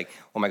in here is like,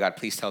 oh my God,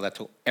 please tell that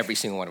to every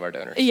single one of our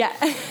donors. Yeah.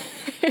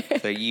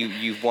 So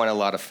you've won a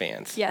lot of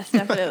fans. Yes,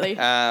 definitely.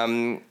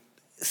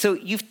 So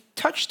you've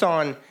touched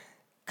on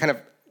kind of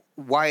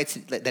why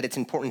it's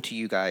important to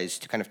you guys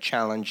to kind of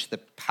challenge the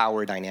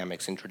power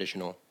dynamics in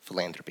traditional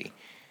philanthropy.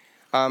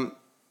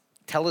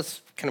 Tell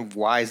us kind of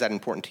why is that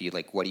important to you?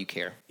 Like, what do you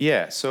care?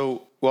 Yeah.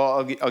 So,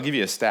 I'll give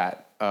you a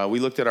stat. We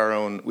looked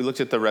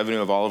at the revenue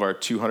of all of our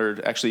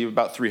 200, actually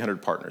about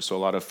 300 partners. So a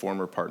lot of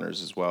former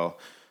partners as well.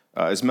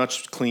 As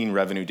much clean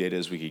revenue data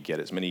as we could get,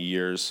 as many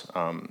years.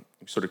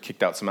 We sort of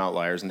kicked out some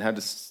outliers and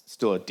had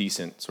still a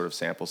decent sort of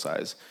sample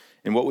size.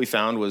 And what we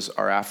found was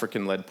our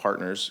African-led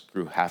partners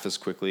grew half as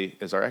quickly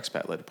as our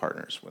expat-led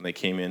partners when they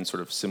came in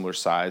sort of similar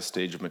size,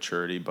 stage of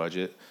maturity,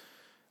 budget.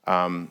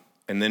 And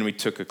then we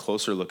took a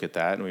closer look at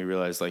that and we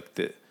realized like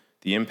the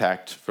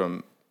impact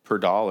from per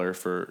dollar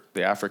for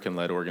the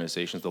African-led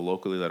organizations, the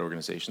locally led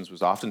organizations,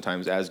 was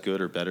oftentimes as good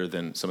or better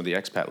than some of the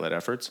expat-led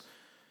efforts.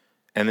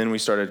 And then we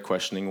started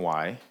questioning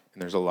why.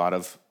 And there's a lot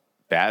of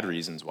bad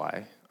reasons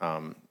why.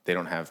 They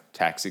don't have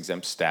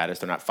tax-exempt status.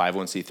 They're not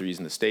 501c3s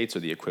in the States or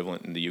the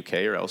equivalent in the UK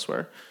or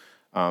elsewhere.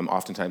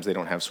 Oftentimes they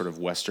don't have sort of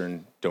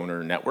Western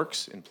donor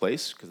networks in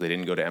place because they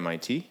didn't go to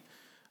MIT.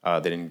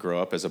 They didn't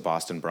grow up as a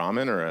Boston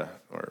Brahmin or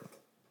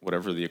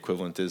whatever the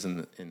equivalent is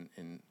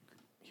in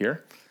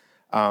here.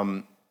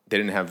 They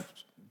didn't have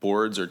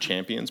boards or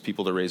champions,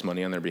 people to raise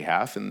money on their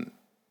behalf, and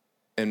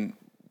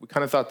we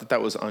kind of thought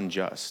that was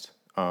unjust.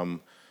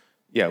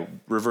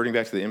 Reverting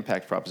back to the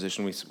impact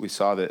proposition, we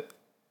saw that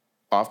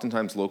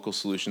oftentimes local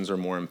solutions are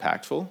more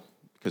impactful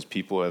because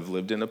people have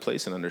lived in a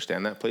place and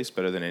understand that place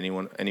better than any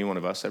one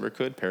of us ever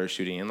could,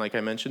 parachuting in, like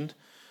I mentioned.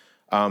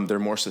 They're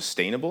more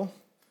sustainable.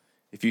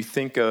 If you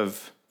think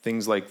of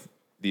things like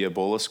the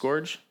Ebola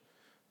scourge,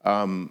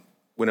 when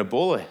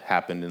Ebola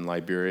happened in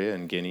Liberia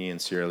and Guinea and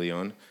Sierra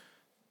Leone,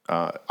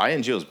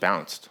 INGOs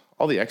bounced.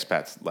 All the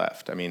expats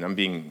left. I mean, I'm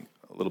being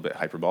a little bit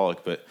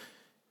hyperbolic, but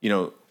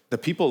the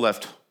people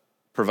left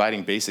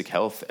providing basic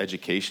health,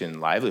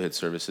 education, livelihood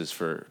services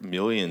for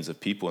millions of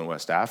people in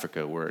West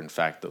Africa were, in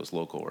fact, those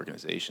local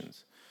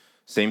organizations.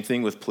 Same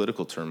thing with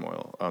political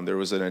turmoil. There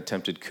was an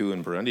attempted coup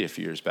in Burundi a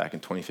few years back in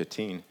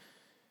 2015,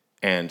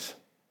 and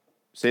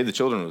Save the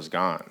Children was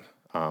gone.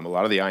 A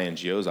lot of the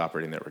INGOs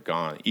operating there were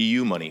gone.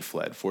 EU money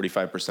fled,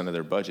 45% of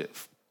their budget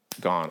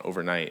gone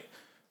overnight.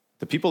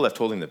 The people left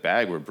holding the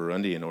bag were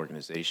Burundian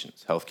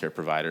organizations, healthcare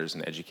providers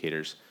and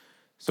educators.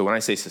 So when I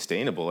say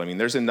sustainable, I mean,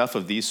 there's enough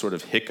of these sort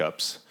of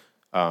hiccups,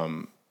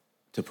 to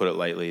put it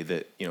lightly,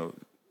 that,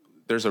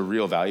 there's a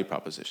real value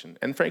proposition.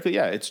 And frankly,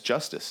 it's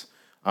justice.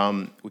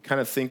 We kind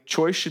of think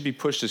choice should be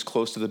pushed as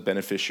close to the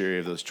beneficiary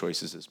of those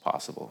choices as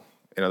possible.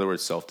 In other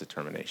words,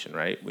 self-determination,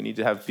 right? We need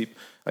to have people,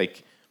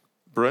 like,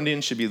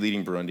 Burundians should be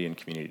leading Burundian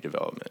community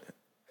development.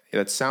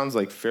 That sounds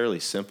like fairly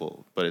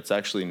simple, but it's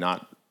actually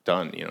not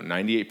done.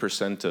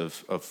 98%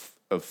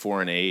 of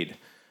foreign aid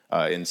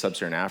in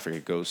sub-Saharan Africa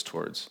goes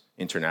towards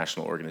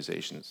international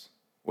organizations.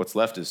 What's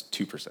left is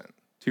 2%.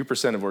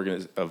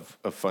 2%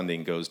 of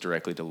funding goes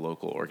directly to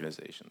local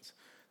organizations.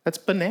 That's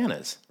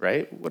bananas,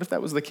 right? What if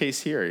that was the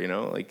case here,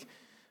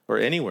 or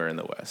anywhere in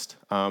the West?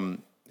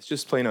 It's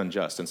just plain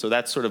unjust. And so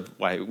that's sort of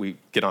why we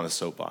get on a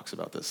soapbox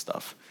about this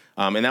stuff.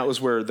 And that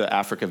was where the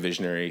Africa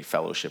Visionary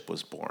Fellowship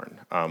was born.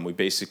 We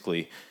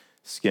basically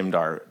skimmed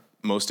our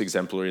most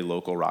exemplary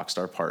local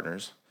rockstar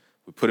partners.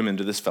 We put them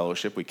into this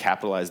fellowship. We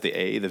capitalized the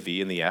A, the V,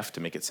 and the F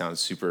to make it sound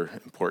super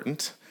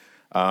important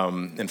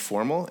and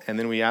formal. And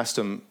then we asked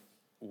them,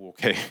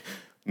 okay,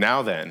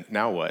 now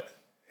what?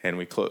 And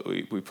we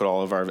put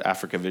all of our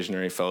Africa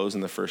Visionary Fellows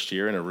in the first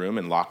year in a room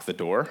and locked the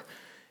door.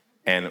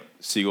 And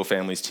Siegel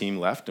Family's team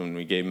left, and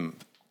we gave them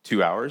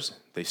 2 hours.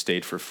 They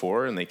stayed for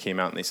 4, and they came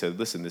out and they said,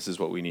 listen, this is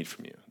what we need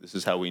from you. This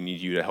is how we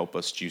need you to help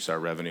us juice our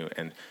revenue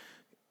and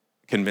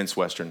convince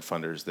Western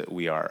funders that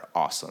we are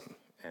awesome,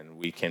 and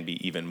we can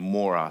be even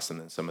more awesome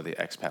than some of the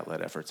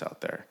expat-led efforts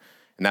out there.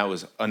 And that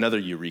was another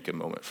eureka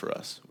moment for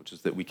us, which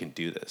is that we can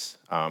do this.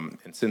 And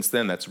since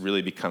then,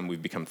 we've become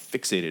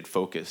fixated,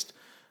 focused,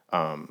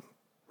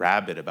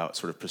 rabid about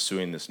sort of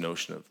pursuing this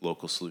notion of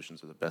local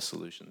solutions are the best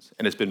solutions.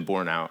 And it's been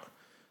borne out.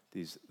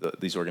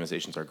 These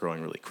organizations are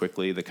growing really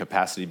quickly. The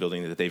capacity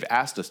building that they've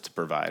asked us to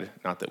provide,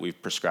 not that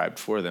we've prescribed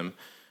for them,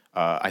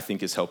 I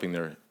think is helping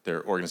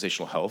their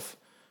organizational health.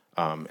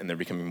 And they're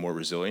becoming more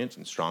resilient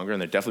and stronger,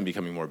 and they're definitely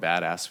becoming more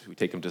badass. We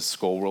take them to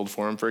Skull World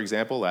Forum, for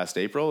example, last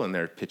April, and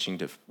they're pitching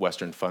to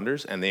Western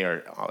funders, and they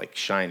are like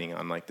shining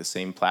on like the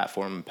same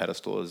platform and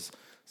pedestal as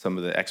some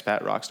of the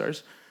expat rock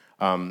stars.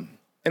 And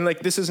like,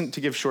 this isn't to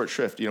give short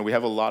shrift. We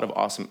have a lot of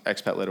awesome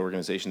expat-led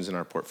organizations in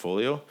our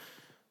portfolio,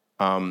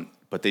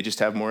 but they just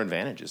have more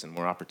advantages and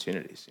more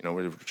opportunities.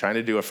 We're trying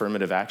to do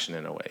affirmative action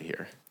in a way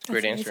here.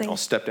 Great answer. I'll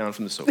step down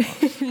from the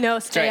soapbox. No,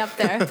 stay up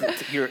there.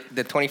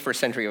 The 21st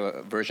century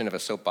version of a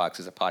soapbox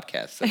is a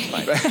podcast, so it's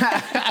fine.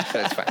 So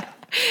it's fine.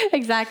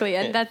 Exactly,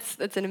 and that's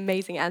an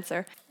amazing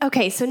answer.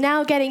 Okay, so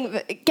now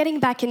getting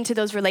back into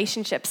those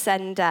relationships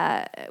and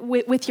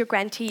with your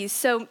grantees.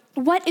 So,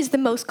 what is the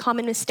most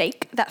common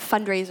mistake that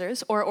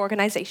fundraisers or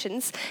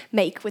organizations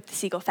make with the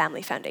Siegel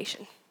Family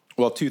Foundation?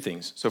 Well, two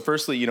things. So,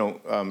 firstly,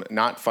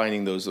 not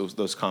finding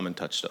those common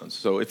touchstones.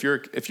 So, if you're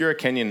a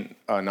Kenyan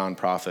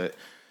nonprofit,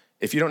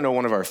 if you don't know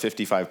one of our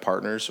 55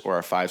 partners or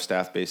our 5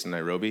 staff based in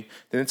Nairobi,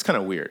 then it's kind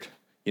of weird.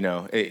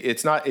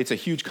 It's a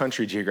huge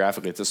country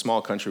geographically. It's a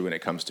small country when it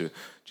comes to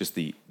just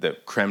the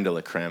creme de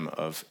la creme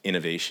of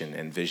innovation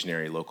and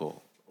visionary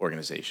local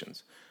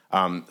organizations.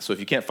 So if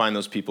you can't find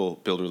those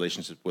people, build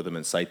relationships with them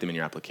and cite them in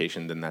your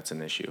application, then that's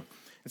an issue.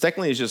 And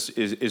secondly,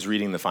 is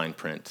reading the fine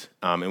print.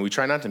 And we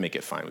try not to make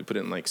it fine. We put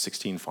it in like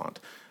 16 font.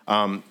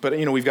 But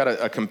we've got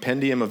a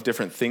compendium of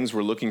different things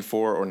we're looking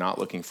for or not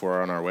looking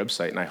for on our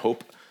website. And I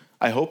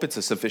hope it's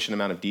a sufficient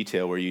amount of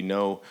detail where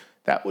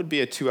that would be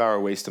a 2-hour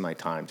waste of my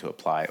time to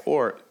apply,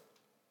 or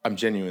I'm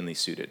genuinely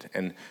suited.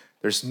 And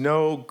there's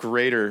no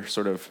greater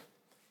sort of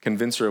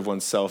convincer of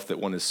oneself that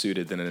one is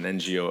suited than an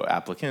NGO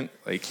applicant.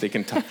 Like they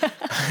can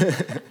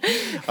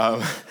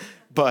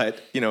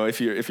but if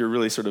you're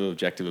really sort of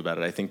objective about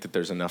it, I think that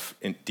there's enough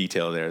in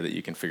detail there that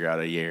you can figure out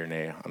a yay or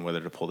nay on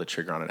whether to pull the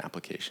trigger on an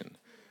application.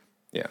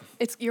 Yeah.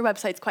 Your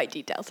website's quite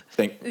detailed.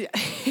 Wait,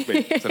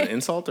 is that an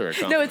insult or a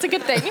compliment? No, it's a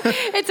good thing.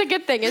 It's a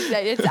good thing.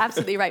 It's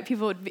absolutely right.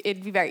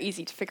 It'd be very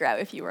easy to figure out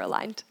if you were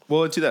aligned.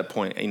 Well, to that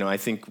point, I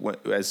think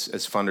as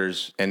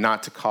funders, and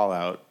not to call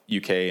out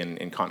UK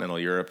and continental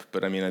Europe,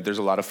 but there's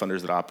a lot of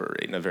funders that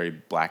operate in a very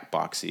black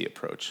boxy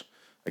approach,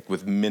 like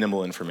with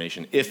minimal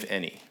information, if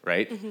any,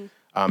 right?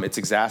 Mm-hmm. It's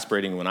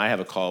exasperating when I have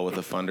a call with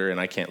a funder and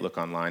I can't look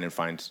online and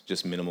find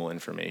just minimal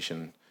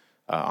information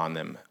on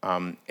them,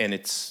 and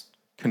it's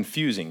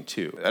confusing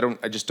too.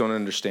 I just don't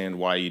understand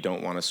why you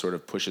don't want to sort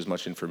of push as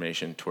much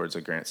information towards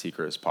a grant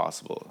seeker as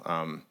possible.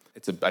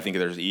 I think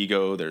there's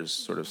ego, there's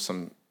sort of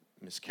some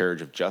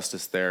miscarriage of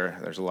justice there.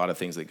 There's a lot of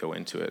things that go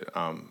into it,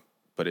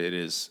 but it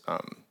is, I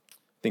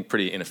think,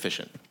 pretty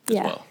inefficient as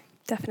well.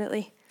 Yeah,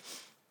 definitely.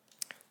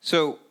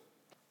 So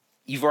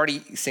you've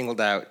already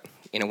singled out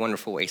in a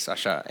wonderful way,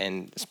 Sasha,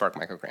 and Spark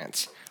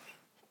Microgrants.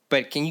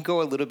 But can you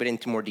go a little bit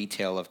into more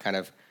detail of kind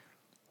of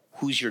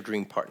who's your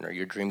dream partner,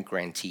 your dream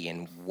grantee,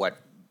 and what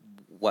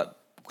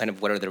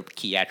are their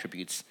key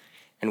attributes,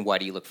 and why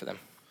do you look for them?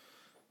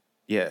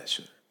 Yeah,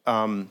 sure.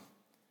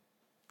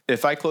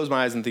 If I close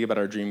my eyes and think about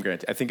our dream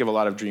grantee, I think of a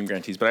lot of dream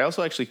grantees, but I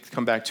also actually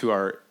come back to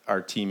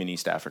our team in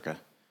East Africa.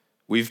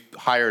 We've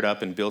hired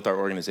up and built our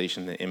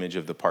organization in the image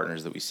of the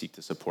partners that we seek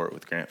to support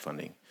with grant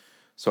funding.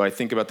 So I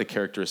think about the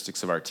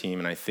characteristics of our team,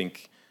 and I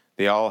think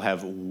they all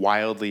have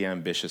wildly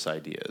ambitious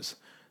ideas.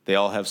 They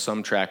all have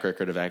some track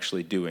record of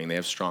actually doing. They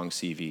have strong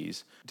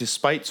CVs.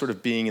 Despite sort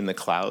of being in the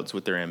clouds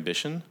with their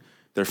ambition,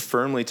 they're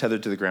firmly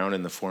tethered to the ground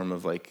in the form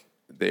of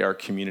they are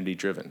community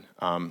driven.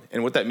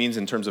 And what that means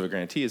in terms of a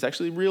grantee is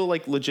actually real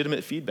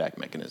legitimate feedback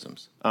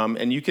mechanisms.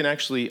 And you can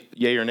actually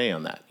yay or nay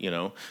on that,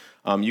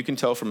 You can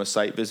tell from a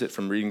site visit,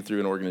 from reading through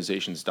an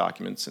organization's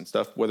documents and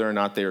stuff, whether or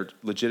not they're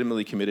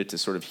legitimately committed to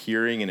sort of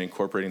hearing and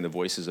incorporating the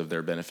voices of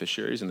their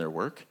beneficiaries in their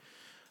work.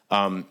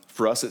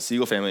 For us at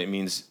Siegel Family, it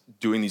means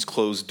doing these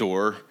closed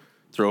door,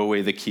 throw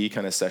away the key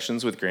kind of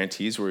sessions with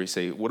grantees where we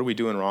say, what are we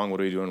doing wrong? What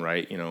are we doing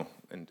right?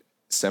 And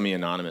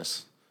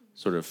semi-anonymous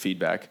sort of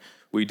feedback.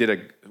 We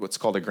did what's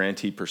called a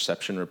grantee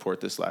perception report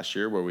this last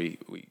year where we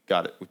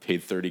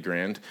paid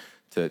 $30,000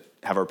 to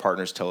have our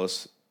partners tell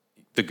us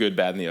the good,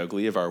 bad, and the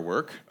ugly of our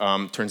work.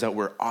 Turns out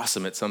we're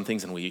awesome at some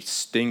things and we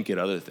stink at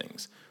other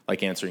things,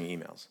 like answering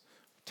emails.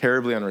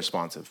 Terribly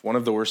unresponsive. One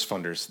of the worst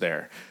funders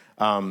there.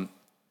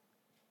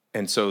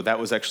 And so that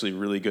was actually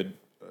really good,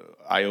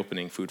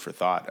 eye-opening food for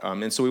thought.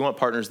 And so we want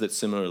partners that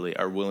similarly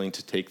are willing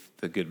to take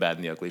the good, bad,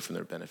 and the ugly from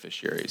their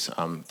beneficiaries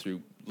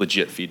through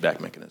legit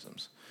feedback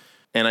mechanisms.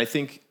 And I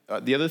think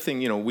the other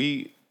thing,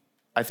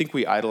 I think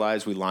we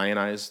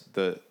lionize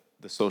the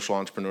social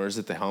entrepreneurs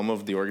at the helm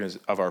of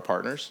of our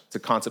partners. It's a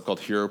concept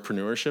called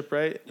heropreneurship,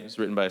 right? It was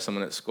written by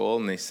someone at Skoll,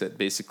 and they said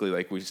basically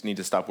we just need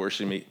to stop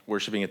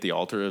worshiping at the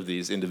altar of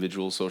these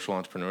individual social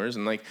entrepreneurs.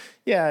 And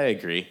yeah, I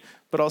agree.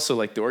 But also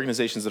the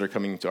organizations that are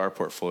coming into our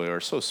portfolio are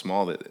so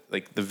small that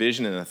the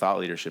vision and the thought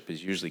leadership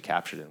is usually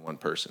captured in one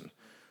person.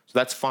 So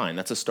that's fine.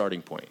 That's a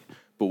starting point.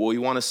 But what we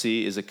want to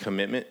see is a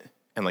commitment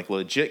and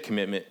legit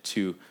commitment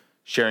to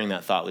sharing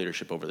that thought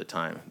leadership over the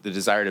time. The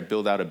desire to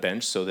build out a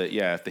bench so that,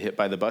 if the hit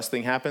by the bus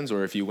thing happens,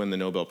 or if you win the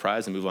Nobel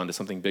Prize and move on to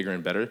something bigger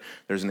and better,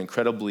 there's an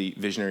incredibly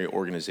visionary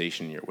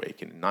organization in your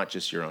wake and not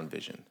just your own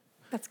vision.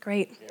 That's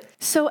great.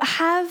 So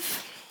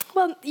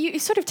you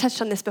sort of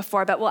touched on this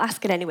before, but we'll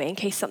ask it anyway in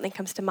case something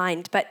comes to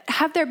mind. But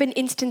have there been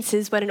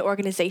instances when an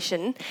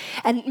organization,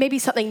 and maybe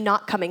something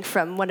not coming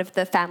from one of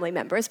the family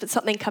members, but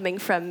something coming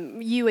from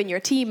you and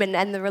your team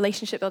and the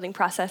relationship building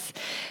process,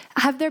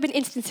 have there been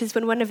instances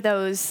when one of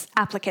those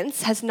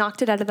applicants has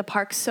knocked it out of the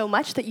park so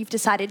much that you've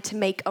decided to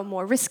make a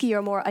more risky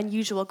or more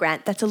unusual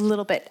grant that's a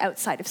little bit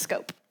outside of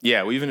scope?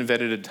 Yeah, we've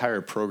invented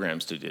entire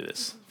programs to do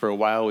this. For a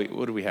while,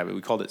 what do we have? We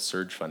called it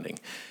surge funding.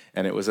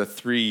 And it was a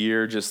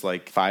 3-year, just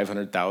like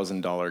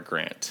 $500,000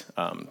 grant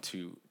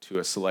to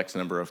a select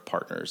number of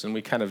partners. And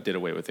we kind of did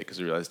away with it because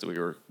we realized that we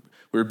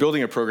were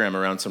building a program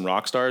around some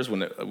rock stars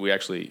when we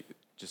actually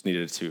just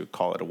needed to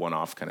call it a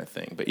one-off kind of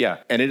thing. But yeah,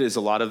 and it is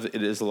a lot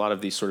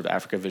of these sort of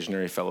Africa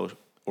Visionary Fellow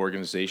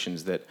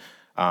organizations that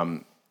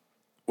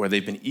where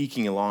they've been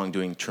eking along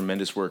doing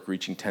tremendous work,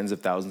 reaching tens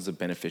of thousands of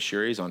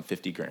beneficiaries on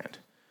 50 grand.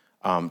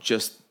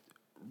 Just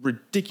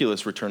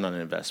ridiculous return on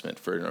investment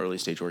for an early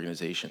stage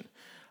organization.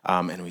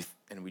 And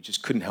we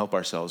just couldn't help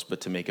ourselves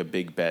but to make a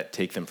big bet,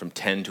 take them from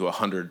 $10,000 to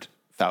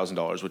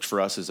 $100,000, which for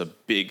us is a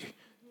big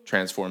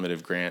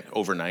transformative grant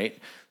overnight,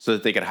 so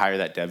that they could hire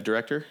that dev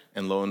director.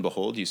 And lo and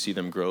behold, you see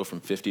them grow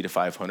from 50 to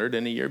 500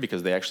 in a year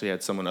because they actually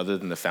had someone other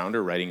than the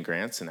founder writing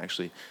grants and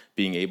actually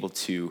being able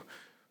to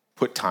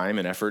put time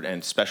and effort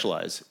and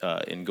specialize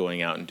in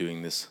going out and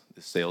doing this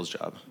sales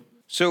job.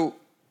 So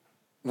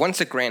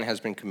once a grant has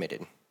been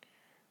committed,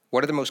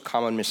 what are the most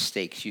common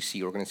mistakes you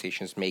see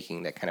organizations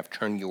making that kind of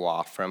turn you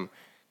off from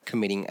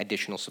committing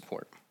additional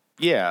support?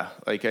 Yeah,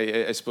 like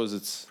I suppose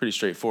it's pretty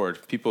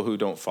straightforward. People who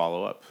don't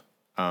follow up.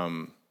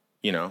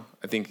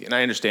 I think, and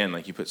I understand,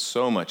 like, you put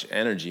so much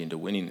energy into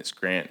winning this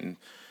grant, and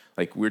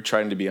like we're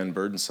trying to be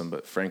unburdensome,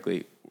 but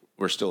frankly,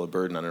 we're still a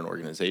burden on an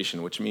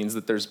organization, which means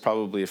that there's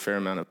probably a fair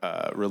amount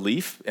of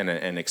relief and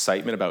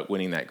excitement about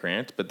winning that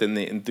grant, but then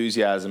the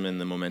enthusiasm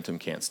and the momentum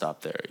can't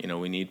stop there.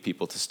 We need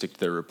people to stick to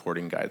their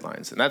reporting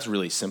guidelines, and that's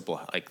really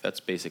simple. Like, that's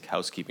basic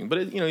housekeeping,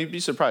 but you'd be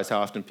surprised how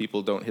often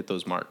people don't hit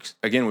those marks.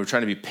 Again, we're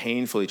trying to be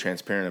painfully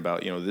transparent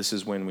about, this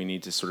is when we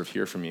need to sort of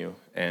hear from you,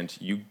 and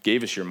you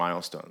gave us your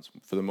milestones.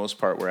 For the most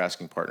part, we're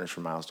asking partners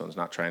for milestones,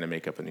 not trying to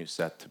make up a new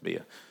set to be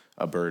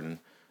a burden.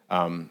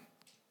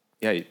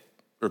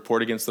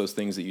 Report against those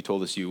things that you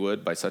told us you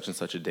would by such and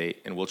such a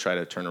date, and we'll try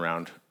to turn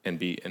around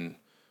and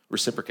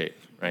reciprocate,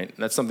 right? And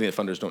that's something that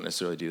funders don't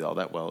necessarily do all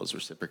that well, is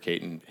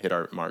reciprocate and hit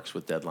our marks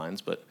with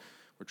deadlines, but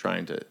we're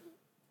trying to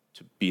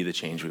be the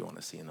change we want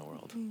to see in the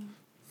world.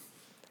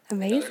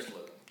 Amazing.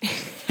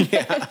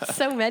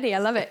 So many, I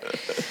love it.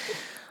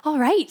 All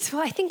right,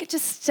 well, I think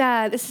this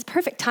is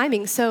perfect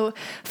timing. So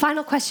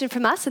final question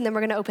from us, and then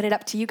we're going to open it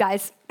up to you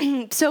guys.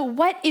 So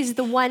what is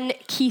the one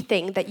key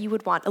thing that you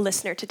would want a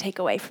listener to take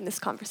away from this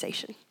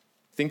conversation?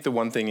 I think the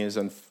one thing is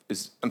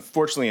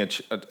unfortunately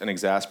an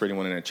exasperating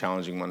one and a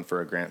challenging one for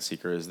a grant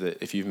seeker is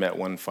that if you've met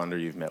one funder,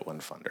 you've met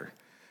one funder.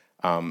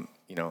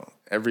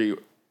 Every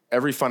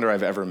funder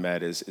I've ever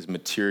met is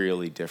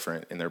materially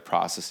different in their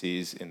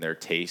processes, in their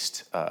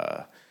taste,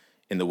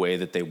 in the way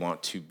that they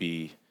want to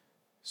be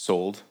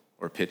sold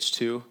or pitched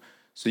to.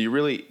 So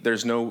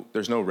there's no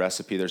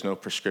recipe, there's no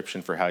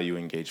prescription for how you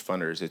engage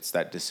funders. It's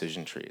that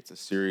decision tree. It's a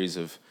series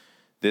of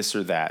this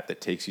or that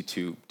takes you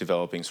to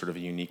developing sort of a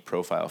unique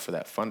profile for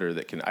that funder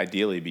that can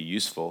ideally be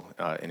useful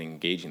in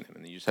engaging them.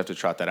 And you just have to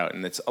trot that out.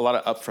 And it's a lot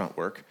of upfront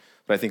work,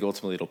 but I think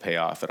ultimately it'll pay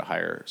off at a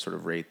higher sort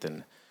of rate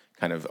than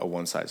kind of a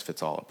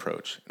one-size-fits-all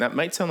approach. And that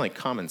might sound like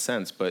common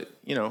sense, but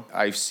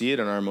I see it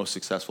in our most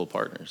successful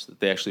partners,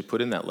 that they actually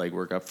put in that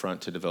legwork up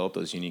front to develop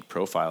those unique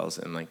profiles,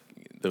 and like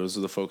those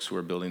are the folks who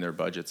are building their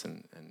budgets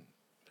and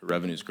the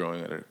revenue's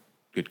growing at a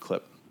good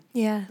clip.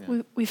 Yeah.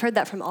 We've heard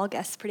that from all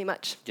guests pretty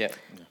much. Yeah.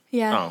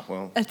 Yeah. Oh,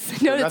 well.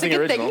 It's a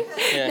good thing.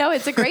 Yeah. No,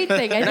 it's a great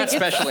thing. Not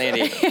special,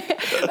 Andy.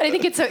 But I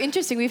think it's so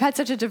interesting. We've had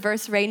such a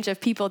diverse range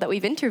of people that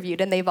we've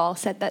interviewed, and they've all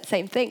said that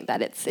same thing,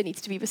 that it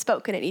needs to be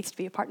bespoke and it needs to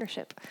be a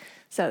partnership.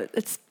 So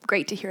it's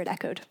great to hear it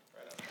echoed.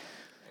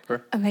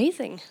 Sure.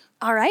 Amazing.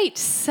 All right,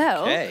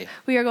 so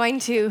we are going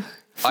to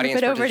flip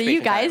it over to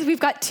you guys. We've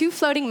got 2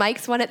 floating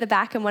mics, one at the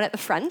back and one at the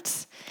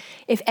front,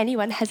 if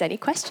anyone has any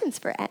questions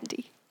for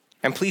Andy.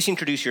 And please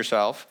introduce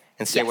yourself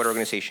and say what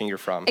organization you're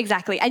from.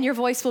 Exactly, and your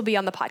voice will be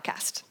on the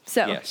podcast.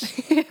 So,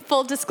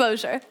 full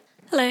disclosure.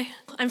 Hello,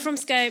 I'm from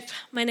Scope.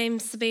 My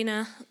name's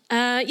Sabina.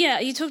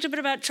 You talked a bit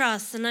about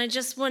trust, and I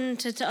just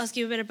wanted to ask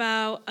you a bit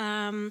about,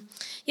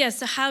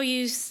 so how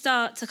you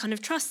start to kind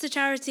of trust a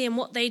charity and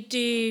what they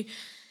do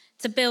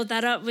to build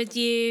that up with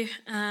you,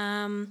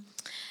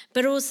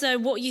 but also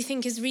what you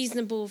think is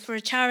reasonable for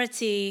a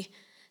charity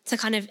to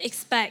kind of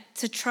expect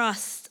to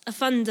trust a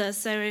funder.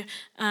 So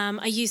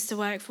I used to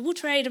work for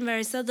WaterAid and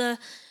various other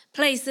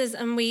places,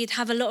 and we'd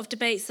have a lot of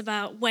debates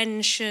about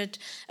when should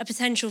a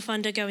potential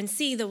funder go and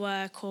see the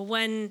work, or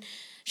when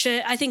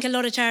should, I think a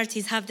lot of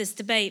charities have this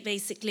debate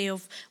basically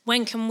of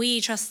when can we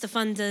trust the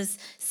funders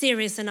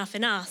serious enough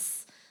in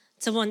us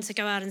to want to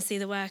go out and see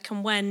the work,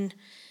 and when,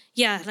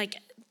 like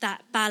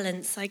that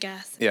balance, I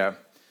guess. Yeah.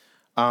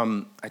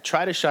 I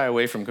try to shy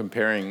away from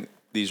comparing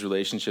these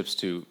relationships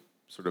to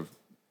sort of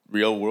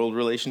real world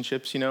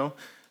relationships,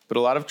 but a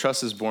lot of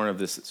trust is born of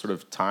this sort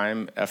of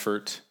time,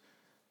 effort,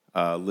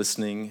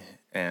 listening,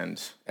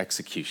 and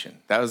execution.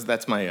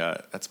 That's my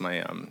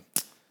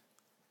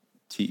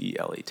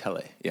TELE,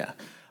 tele. Yeah.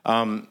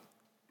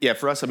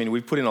 For us, I mean,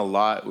 we've put in a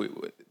lot.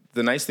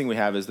 The nice thing we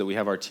have is that we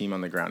have our team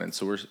on the ground, and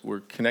so we're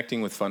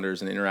connecting with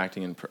funders and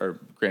interacting and our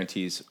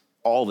grantees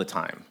all the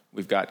time.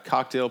 We've got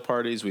cocktail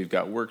parties, we've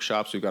got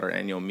workshops, we've got our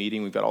annual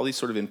meeting, we've got all these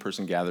sort of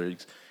in-person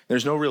gatherings.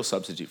 There's no real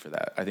substitute for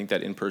that. I think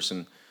that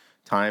in-person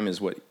time is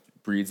what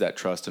breeds that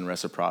trust and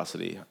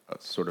reciprocity,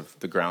 sort of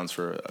the grounds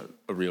for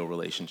a real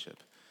relationship.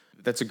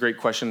 That's a great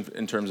question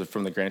in terms of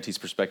from the grantee's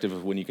perspective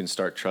of when you can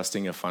start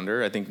trusting a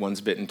funder. I think once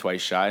bitten,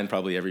 twice shy, and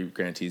probably every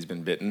grantee's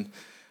been bitten.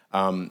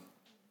 The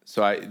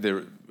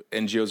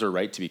NGOs are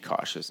right to be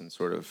cautious and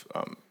sort of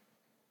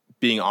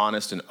being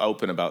honest and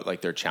open about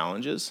like their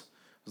challenges.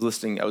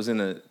 I was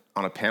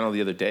on a panel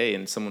the other day,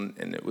 and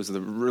it was the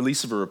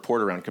release of a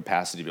report around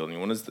capacity building.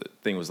 One of the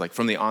thing was like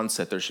from the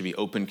onset there should be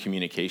open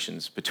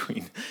communications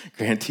between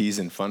grantees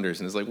and funders,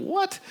 and it's like,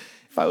 what?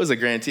 If I was a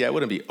grantee, I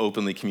wouldn't be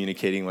openly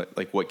communicating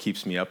what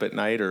keeps me up at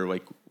night or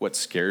like what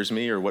scares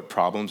me or what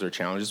problems or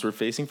challenges we're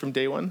facing from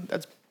day one.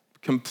 That's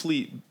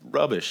complete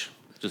rubbish.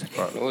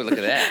 Oh, look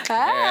at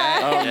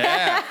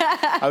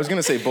that. I was going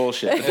to say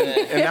bullshit,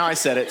 and now I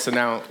said it, so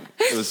now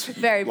it was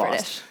Very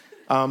lost.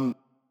 British.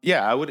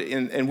 Yeah, I would,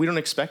 and we don't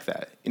expect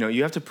that.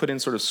 You have to put in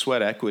sort of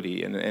sweat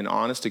equity and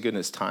honest to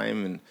goodness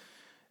time, and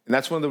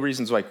that's one of the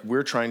reasons like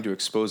we're trying to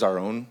expose our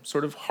own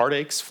sort of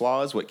heartaches,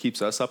 flaws, what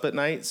keeps us up at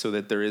night, so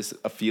that there is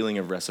a feeling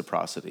of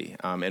reciprocity.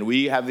 And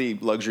we have the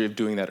luxury of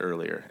doing that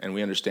earlier, and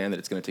we understand that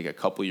it's going to take a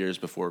couple years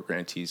before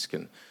grantees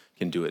can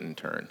do it in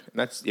turn.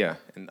 And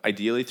and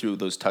ideally through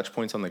those touch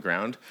points on the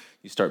ground,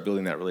 you start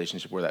building that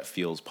relationship where that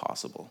feels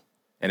possible.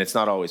 And it's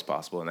not always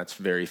possible, and that's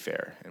very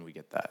fair, and we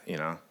get that,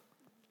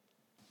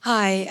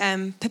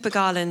 Hi, Pippa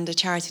Garland, a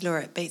charity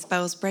lawyer at Bates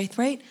Bells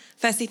Braithwaite.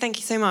 Firstly, thank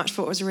you so much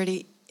for what was a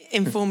really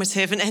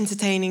informative and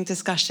entertaining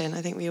discussion.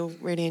 I think we all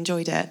really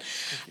enjoyed it.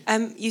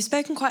 You've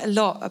spoken quite a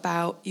lot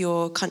about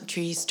your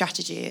country's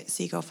strategy at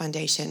Seagull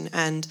Foundation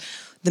and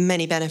the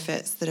many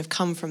benefits that have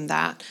come from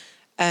that.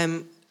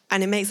 And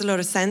it makes a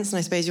lot of sense, and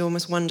I suppose you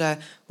almost wonder,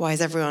 why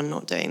is everyone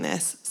not doing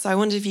this? So I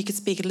wondered if you could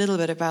speak a little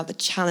bit about the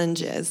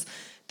challenges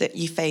that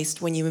you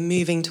faced when you were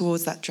moving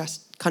towards that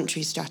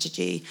country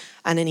strategy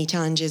and any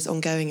challenges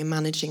ongoing in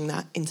managing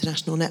that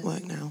international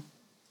network now.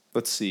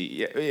 Let's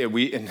see.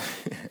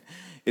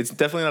 It's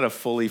definitely not a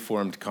fully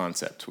formed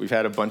concept. We've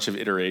had a bunch of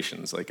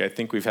iterations. Like I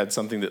think we've had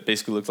something that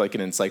basically looked like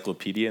an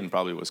encyclopedia and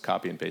probably was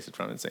copy and pasted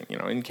from it saying,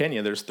 in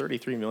Kenya there's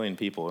 33 million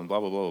people and blah,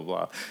 blah, blah,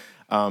 blah,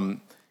 blah.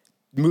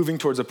 Moving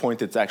towards a point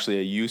that's actually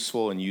a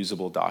useful and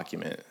usable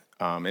document.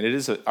 And it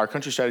is our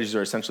country strategies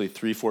are essentially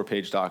 3-4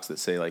 page docs that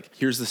say like,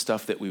 here's the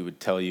stuff that we would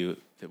tell you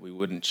that we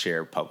wouldn't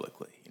share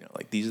publicly.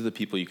 Like these are the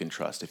people you can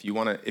trust. If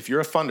you're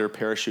a funder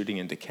parachuting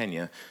into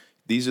Kenya,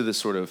 these are the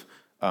sort of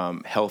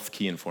health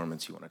key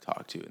informants you want to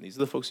talk to, and these are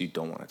the folks you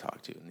don't want to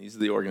talk to, and these are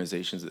the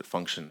organizations that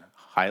function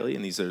highly,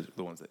 and these are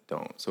the ones that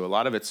don't. So a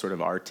lot of it's sort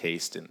of our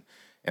taste and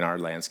our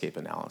landscape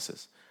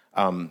analysis.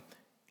 And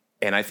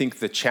I think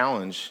the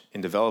challenge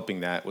in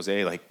developing that was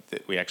that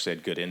we actually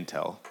had good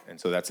intel, and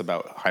so that's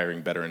about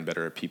hiring better and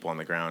better people on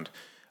the ground,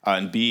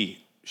 and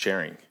B,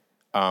 sharing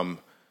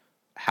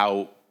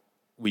how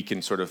we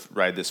can sort of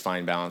ride this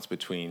fine balance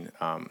between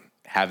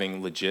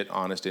having legit,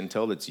 honest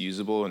intel that's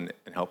usable and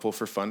helpful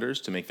for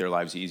funders to make their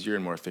lives easier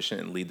and more efficient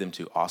and lead them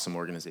to awesome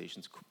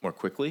organizations more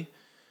quickly,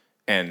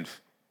 and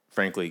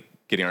frankly,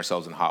 getting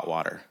ourselves in hot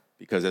water.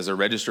 Because as a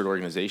registered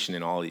organization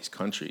in all these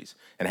countries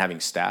and having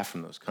staff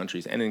from those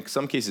countries, and in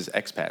some cases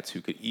expats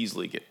who could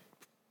easily get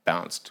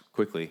bounced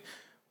quickly,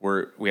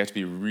 we have to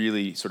be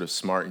really sort of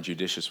smart and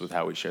judicious with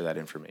how we share that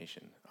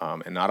information.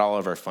 And not all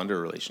of our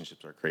funder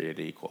relationships are created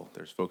equal.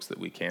 There's folks that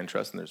we can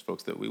trust and there's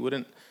folks that we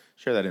wouldn't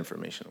share that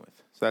information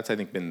with. So that's, I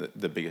think, been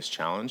the biggest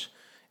challenge.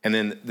 And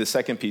then the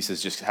second piece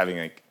is just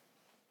having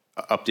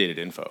updated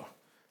info.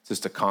 It's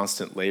just a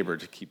constant labor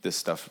to keep this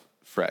stuff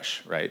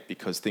fresh, right?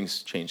 Because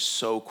things change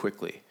so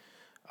quickly.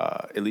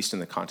 At least in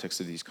the context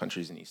of these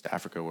countries in East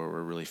Africa where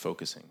we're really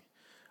focusing.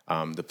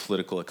 The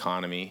political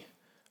economy,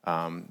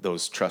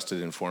 those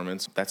trusted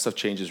informants, that stuff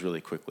changes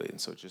really quickly.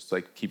 And so just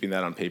like keeping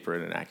that on paper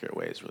in an accurate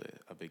way is really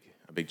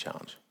a big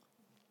challenge.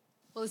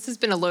 Well, this has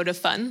been a load of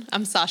fun.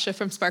 I'm Sasha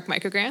from Spark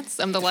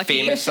Microgrants. I'm the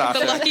lucky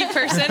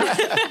person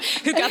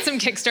who got some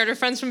Kickstarter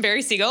funds from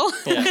Barry Siegel.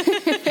 Yeah.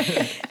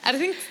 I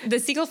think the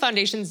Siegel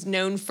Foundation's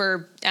known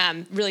for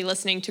really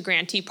listening to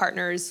grantee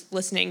partners,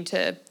 listening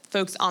to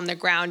folks on the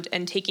ground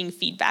and taking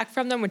feedback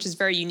from them, which is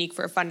very unique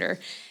for a funder.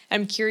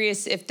 I'm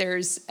curious if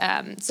there's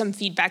some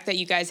feedback that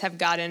you guys have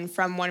gotten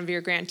from one of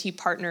your grantee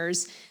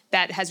partners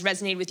that has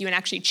resonated with you and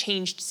actually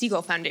changed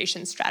Siegel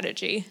Foundation's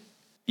strategy.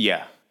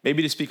 Yeah.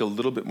 Maybe to speak a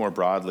little bit more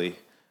broadly,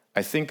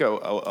 I think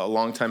a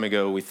long time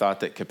ago we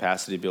thought that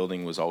capacity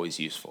building was always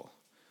useful.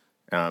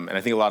 And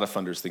I think a lot of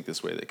funders think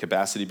this way, that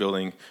capacity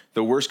building,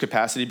 the worst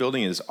capacity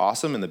building is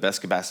awesome and the best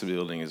capacity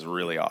building is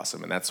really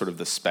awesome. And that's sort of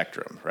the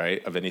spectrum,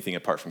 right, of anything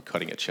apart from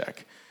cutting a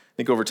check. I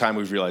think over time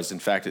we've realized, in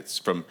fact, it's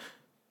from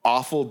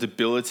awful,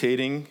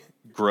 debilitating,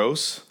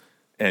 gross,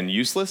 and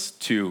useless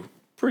to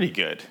pretty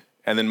good.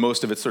 And then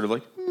most of it's sort of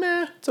like,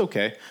 meh, it's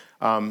okay.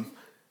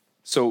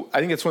 So I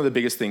think that's one of the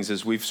biggest things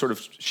is we've sort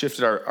of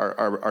shifted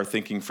our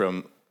thinking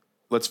from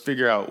let's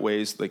figure out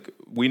ways, like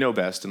we know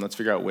best, and let's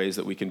figure out ways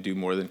that we can do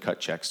more than cut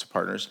checks to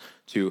partners,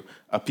 to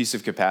a piece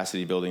of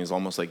capacity building is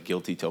almost like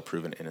guilty till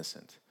proven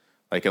innocent.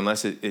 Like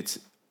unless it's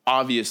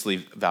obviously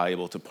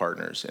valuable to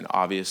partners and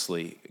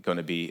obviously going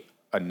to be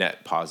a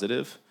net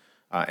positive,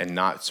 and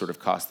not sort of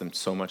cost them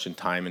so much in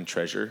time and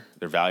treasure,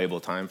 their valuable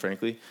time,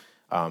 frankly,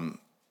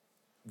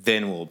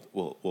 then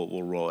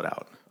we'll roll it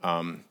out.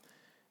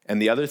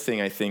 And the other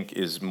thing I think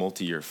is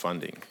multi-year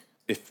funding.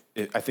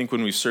 I think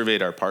when we've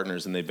surveyed our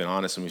partners and they've been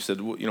honest and we've said,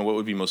 well, what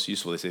would be most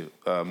useful? They say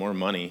more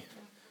money,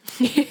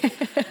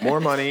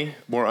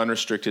 more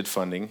unrestricted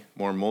funding,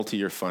 more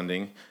multi-year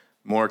funding,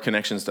 more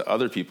connections to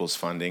other people's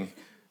funding,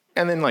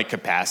 and then like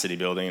capacity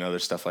building and other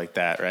stuff like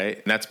that, right?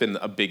 And that's been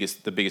the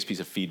biggest piece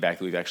of feedback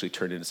that we've actually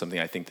turned into something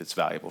I think that's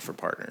valuable for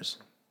partners.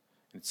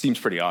 It seems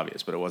pretty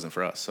obvious, but it wasn't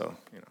for us, so.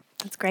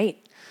 That's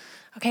great.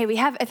 Okay, we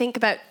have, I think,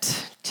 about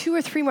 2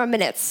 or 3 more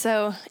minutes.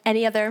 So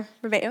any other,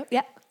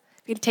 yeah?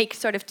 We can take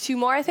sort of 2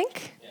 more, I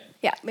think.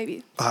 Yeah,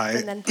 maybe.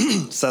 Hi,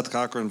 Seth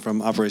Cochran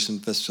from Operation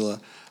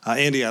Fistula.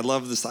 Andy, I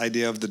love this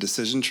idea of the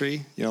decision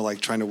tree, like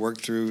trying to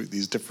work through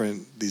these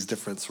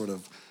different sort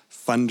of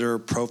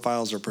funder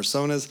profiles or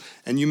personas.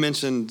 And you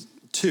mentioned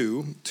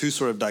two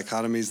sort of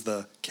dichotomies,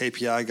 the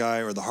KPI guy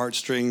or the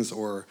heartstrings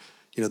or,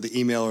 the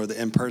email or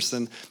the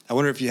in-person. I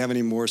wonder if you have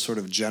any more sort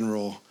of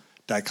general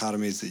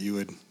dichotomies that you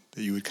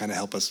would kind of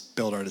help us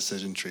build our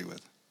decision tree with.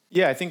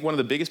 Yeah, I think one of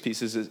the biggest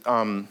pieces is,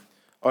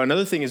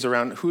 another thing is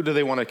around who do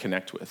they want to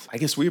connect with? I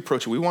guess we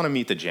approach it, we want to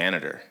meet the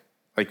janitor.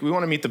 Like we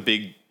want to meet the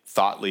big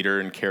thought leader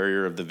and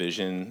carrier of the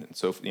vision. And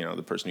so,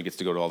 the person who gets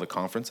to go to all the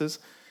conferences.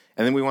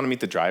 And then we want to meet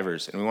the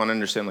drivers and we want to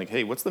understand like,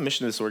 hey, what's the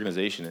mission of this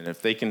organization? And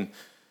if they can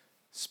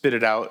spit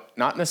it out,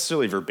 not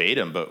necessarily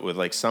verbatim, but with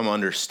like some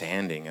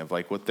understanding of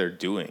like what they're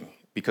doing,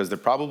 because they're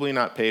probably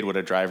not paid what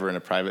a driver in a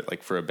private,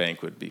 like for a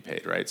bank would be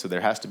paid, right? So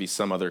there has to be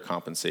some other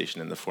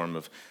compensation in the form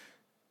of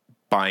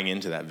buying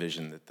into that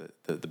vision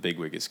that the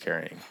bigwig is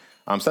carrying.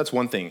 So that's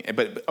one thing.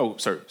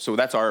 So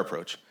that's our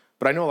approach.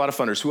 But I know a lot of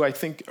funders who I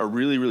think are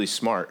really, really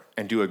smart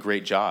and do a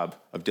great job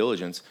of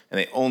diligence, and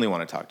they only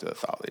want to talk to the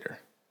thought leader.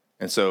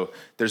 And so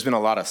there's been a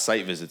lot of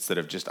site visits that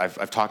have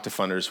I've talked to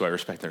funders who I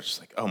respect, and they're just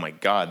like, oh my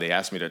God, they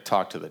asked me to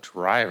talk to the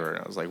driver.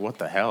 And I was like, what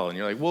the hell? And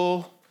you're like,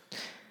 well,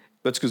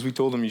 that's because we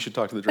told them you should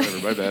talk to the driver,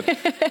 my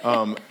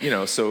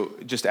bad. So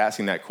just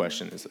asking that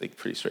question is like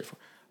pretty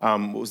straightforward.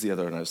 What was the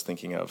other one I was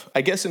thinking of?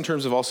 I guess in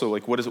terms of also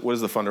like, what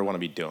does the funder want to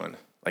be doing?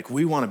 Like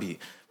we're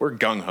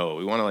gung-ho.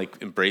 We want to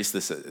like embrace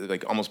this,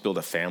 like almost build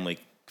a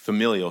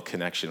familial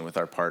connection with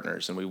our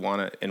partners. And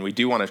we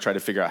do want to try to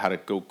figure out how to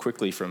go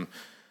quickly from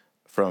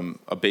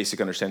a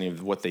basic understanding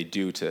of what they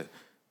do to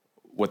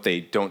what they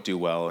don't do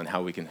well and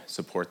how we can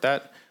support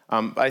that.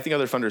 I think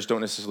other funders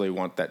don't necessarily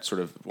want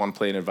to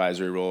play an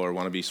advisory role or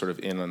want to be sort of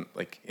in on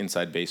like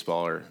inside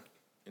baseball or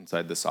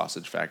inside the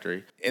sausage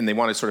factory. And they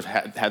want to sort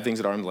of have things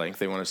at arm's length.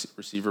 They want to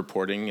receive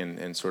reporting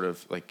and sort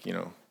of like,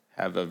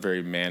 have a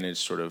very managed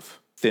sort of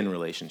thin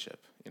relationship.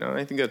 And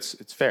I think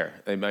it's fair.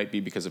 It might be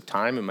because of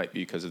time. It might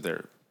be because of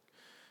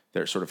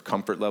their sort of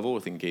comfort level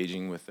with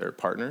engaging with their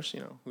partners,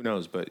 who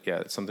knows? But yeah,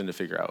 it's something to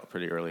figure out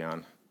pretty early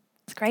on.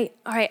 That's great.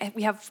 All right,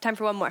 we have time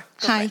for one more.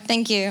 Hi,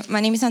 thank you. My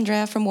name is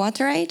Andrea from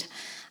WaterAid.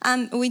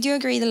 We do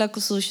agree the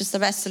local solutions are the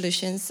best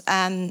solutions,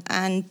 and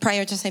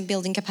prioritizing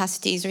building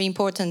capacity is really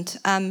important.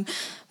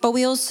 But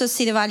we also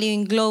see the value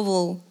in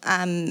global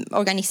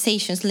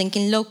organizations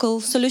linking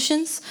local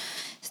solutions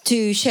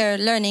to share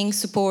learning,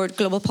 support,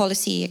 global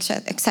policy,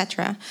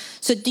 etc.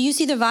 So do you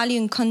see the value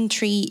in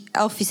country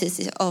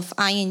offices of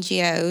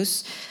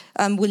INGOs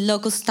with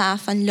local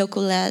staff and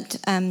local-led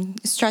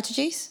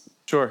strategies?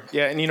 Sure.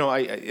 Yeah,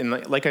 and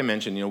like I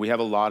mentioned, we have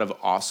a lot of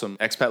awesome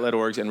expat-led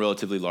orgs and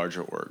relatively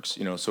larger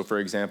orgs. So for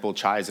example,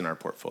 CHAI is in our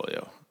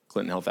portfolio,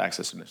 Clinton Health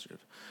Access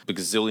Initiative, a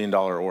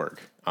gazillion-dollar org.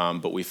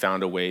 But we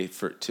found a way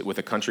with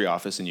a country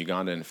office in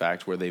Uganda, in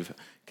fact, where they've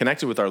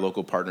connected with our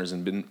local partners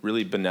and been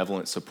really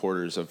benevolent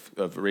supporters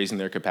of raising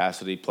their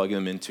capacity, plugging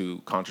them into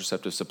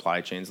contraceptive supply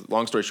chains.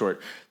 Long story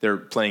short, they're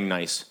playing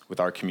nice with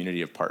our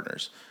community of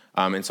partners.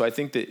 And so I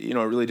think that, it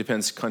really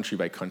depends country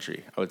by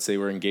country. I would say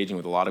we're engaging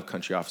with a lot of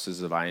country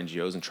offices of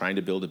INGOs and trying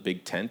to build a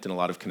big tent and a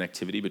lot of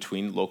connectivity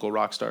between local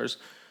rock stars,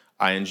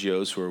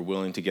 INGOs who are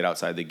willing to get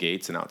outside the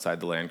gates and outside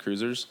the Land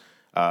Cruisers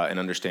and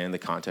understand the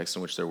context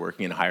in which they're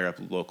working and hire up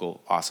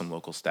awesome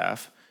local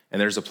staff. And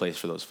there's a place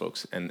for those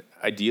folks. And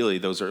ideally,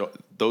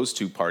 those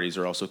two parties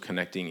are also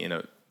connecting in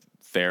a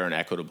fair and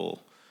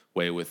equitable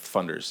way with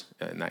funders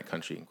in that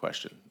country in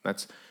question.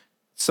 That's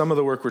some of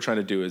the work we're trying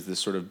to do is this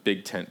sort of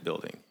big tent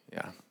building.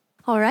 Yeah.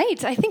 All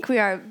right, I think we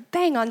are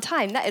bang on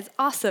time. That is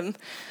awesome.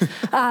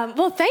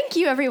 Well, thank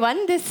you,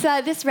 everyone.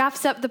 This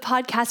wraps up the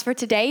podcast for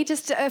today.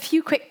 Just a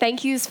few quick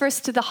thank yous.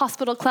 First to the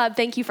Hospital Club.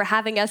 Thank you for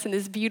having us in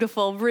this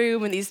beautiful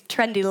room and these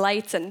trendy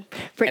lights and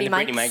Brittany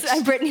mics.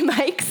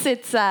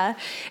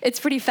 It's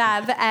pretty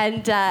fab.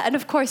 And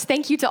of course,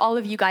 thank you to all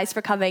of you guys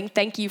for coming.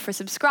 Thank you for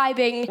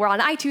subscribing. We're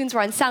on iTunes.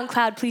 We're on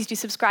SoundCloud. Please do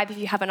subscribe if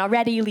you haven't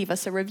already. Leave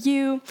us a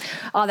review,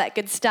 all that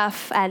good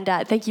stuff. And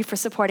thank you for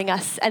supporting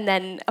us. And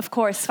then, of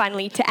course,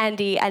 finally to Andy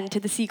and to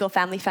the Siegel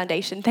Family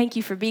Foundation. Thank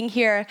you for being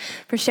here,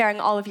 for sharing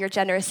all of your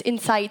generous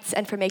insights,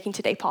 and for making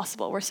today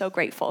possible. We're so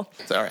grateful.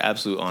 It's our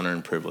absolute honor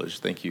and privilege.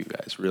 Thank you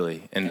guys,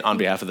 really. And on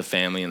behalf of the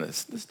family and the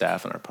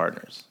staff and our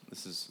partners,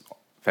 this is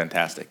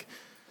fantastic.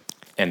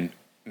 And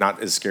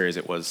not as scary as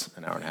it was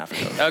an hour and a half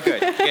ago. Oh,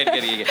 good.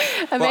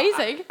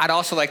 Amazing. Well, I'd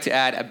also like to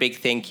add a big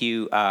thank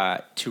you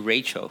to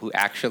Rachel, who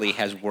actually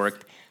has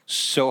worked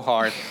so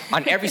hard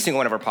on every single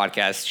one of our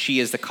podcasts. She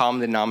is the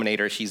common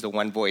denominator. She's the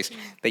one voice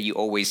that you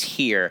always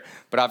hear.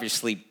 But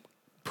obviously,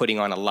 putting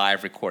on a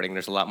live recording,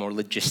 there's a lot more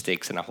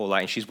logistics and a whole lot.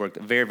 And she's worked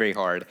very, very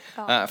hard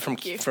from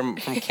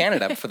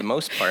Canada for the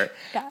most part.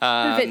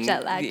 Yeah, a bit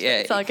jet lagged. Yeah,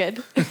 it's all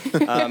good.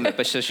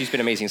 But so she's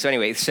been amazing. So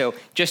anyway, so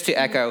just to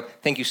echo,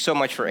 thank you so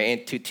much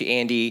to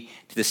Andy,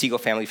 to the Siegel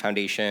Family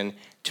Foundation,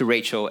 to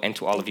Rachel, and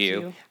to all of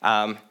you.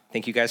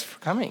 Thank you guys for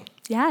coming.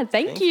 Yeah,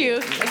 thank you.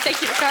 And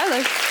thank you to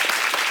Carlos.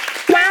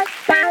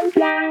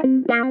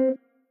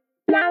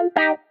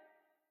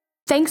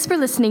 Thanks for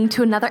listening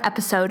to another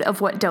episode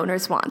of What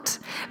Donors Want.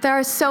 There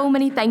are so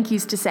many thank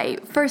yous to say.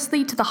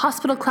 Firstly, to the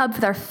Hospital Club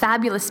for their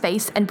fabulous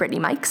space and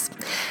Brittany mics.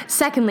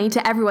 Secondly,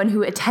 to everyone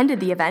who attended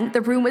the event. The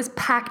room was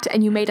packed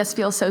and you made us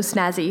feel so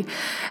snazzy.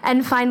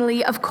 And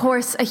finally, of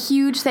course, a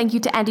huge thank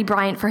you to Andy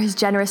Bryant for his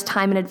generous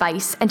time and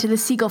advice, and to the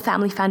Siegel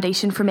Family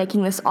Foundation for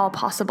making this all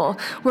possible.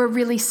 We're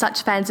really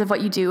such fans of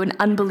what you do and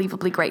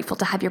unbelievably grateful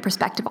to have your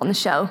perspective on the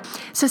show.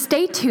 So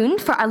stay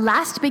tuned for our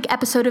last big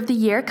episode of the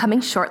year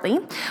coming shortly.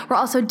 We're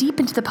also deep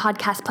into the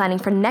podcast planning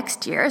for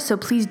next year, so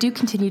please do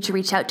continue to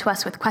reach out to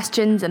us with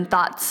questions and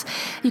thoughts.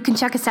 You can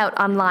check us out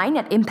online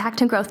at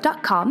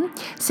impactandgrowth.com.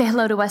 Say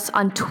hello to us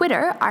on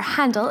Twitter. Our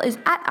handle is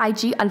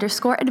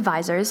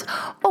 @IG_advisors,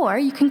 or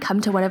you can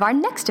come to one of our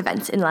next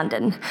events in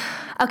London.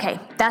 Okay,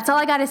 that's all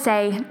I gotta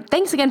say.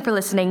 Thanks again for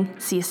listening.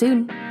 See you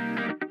soon.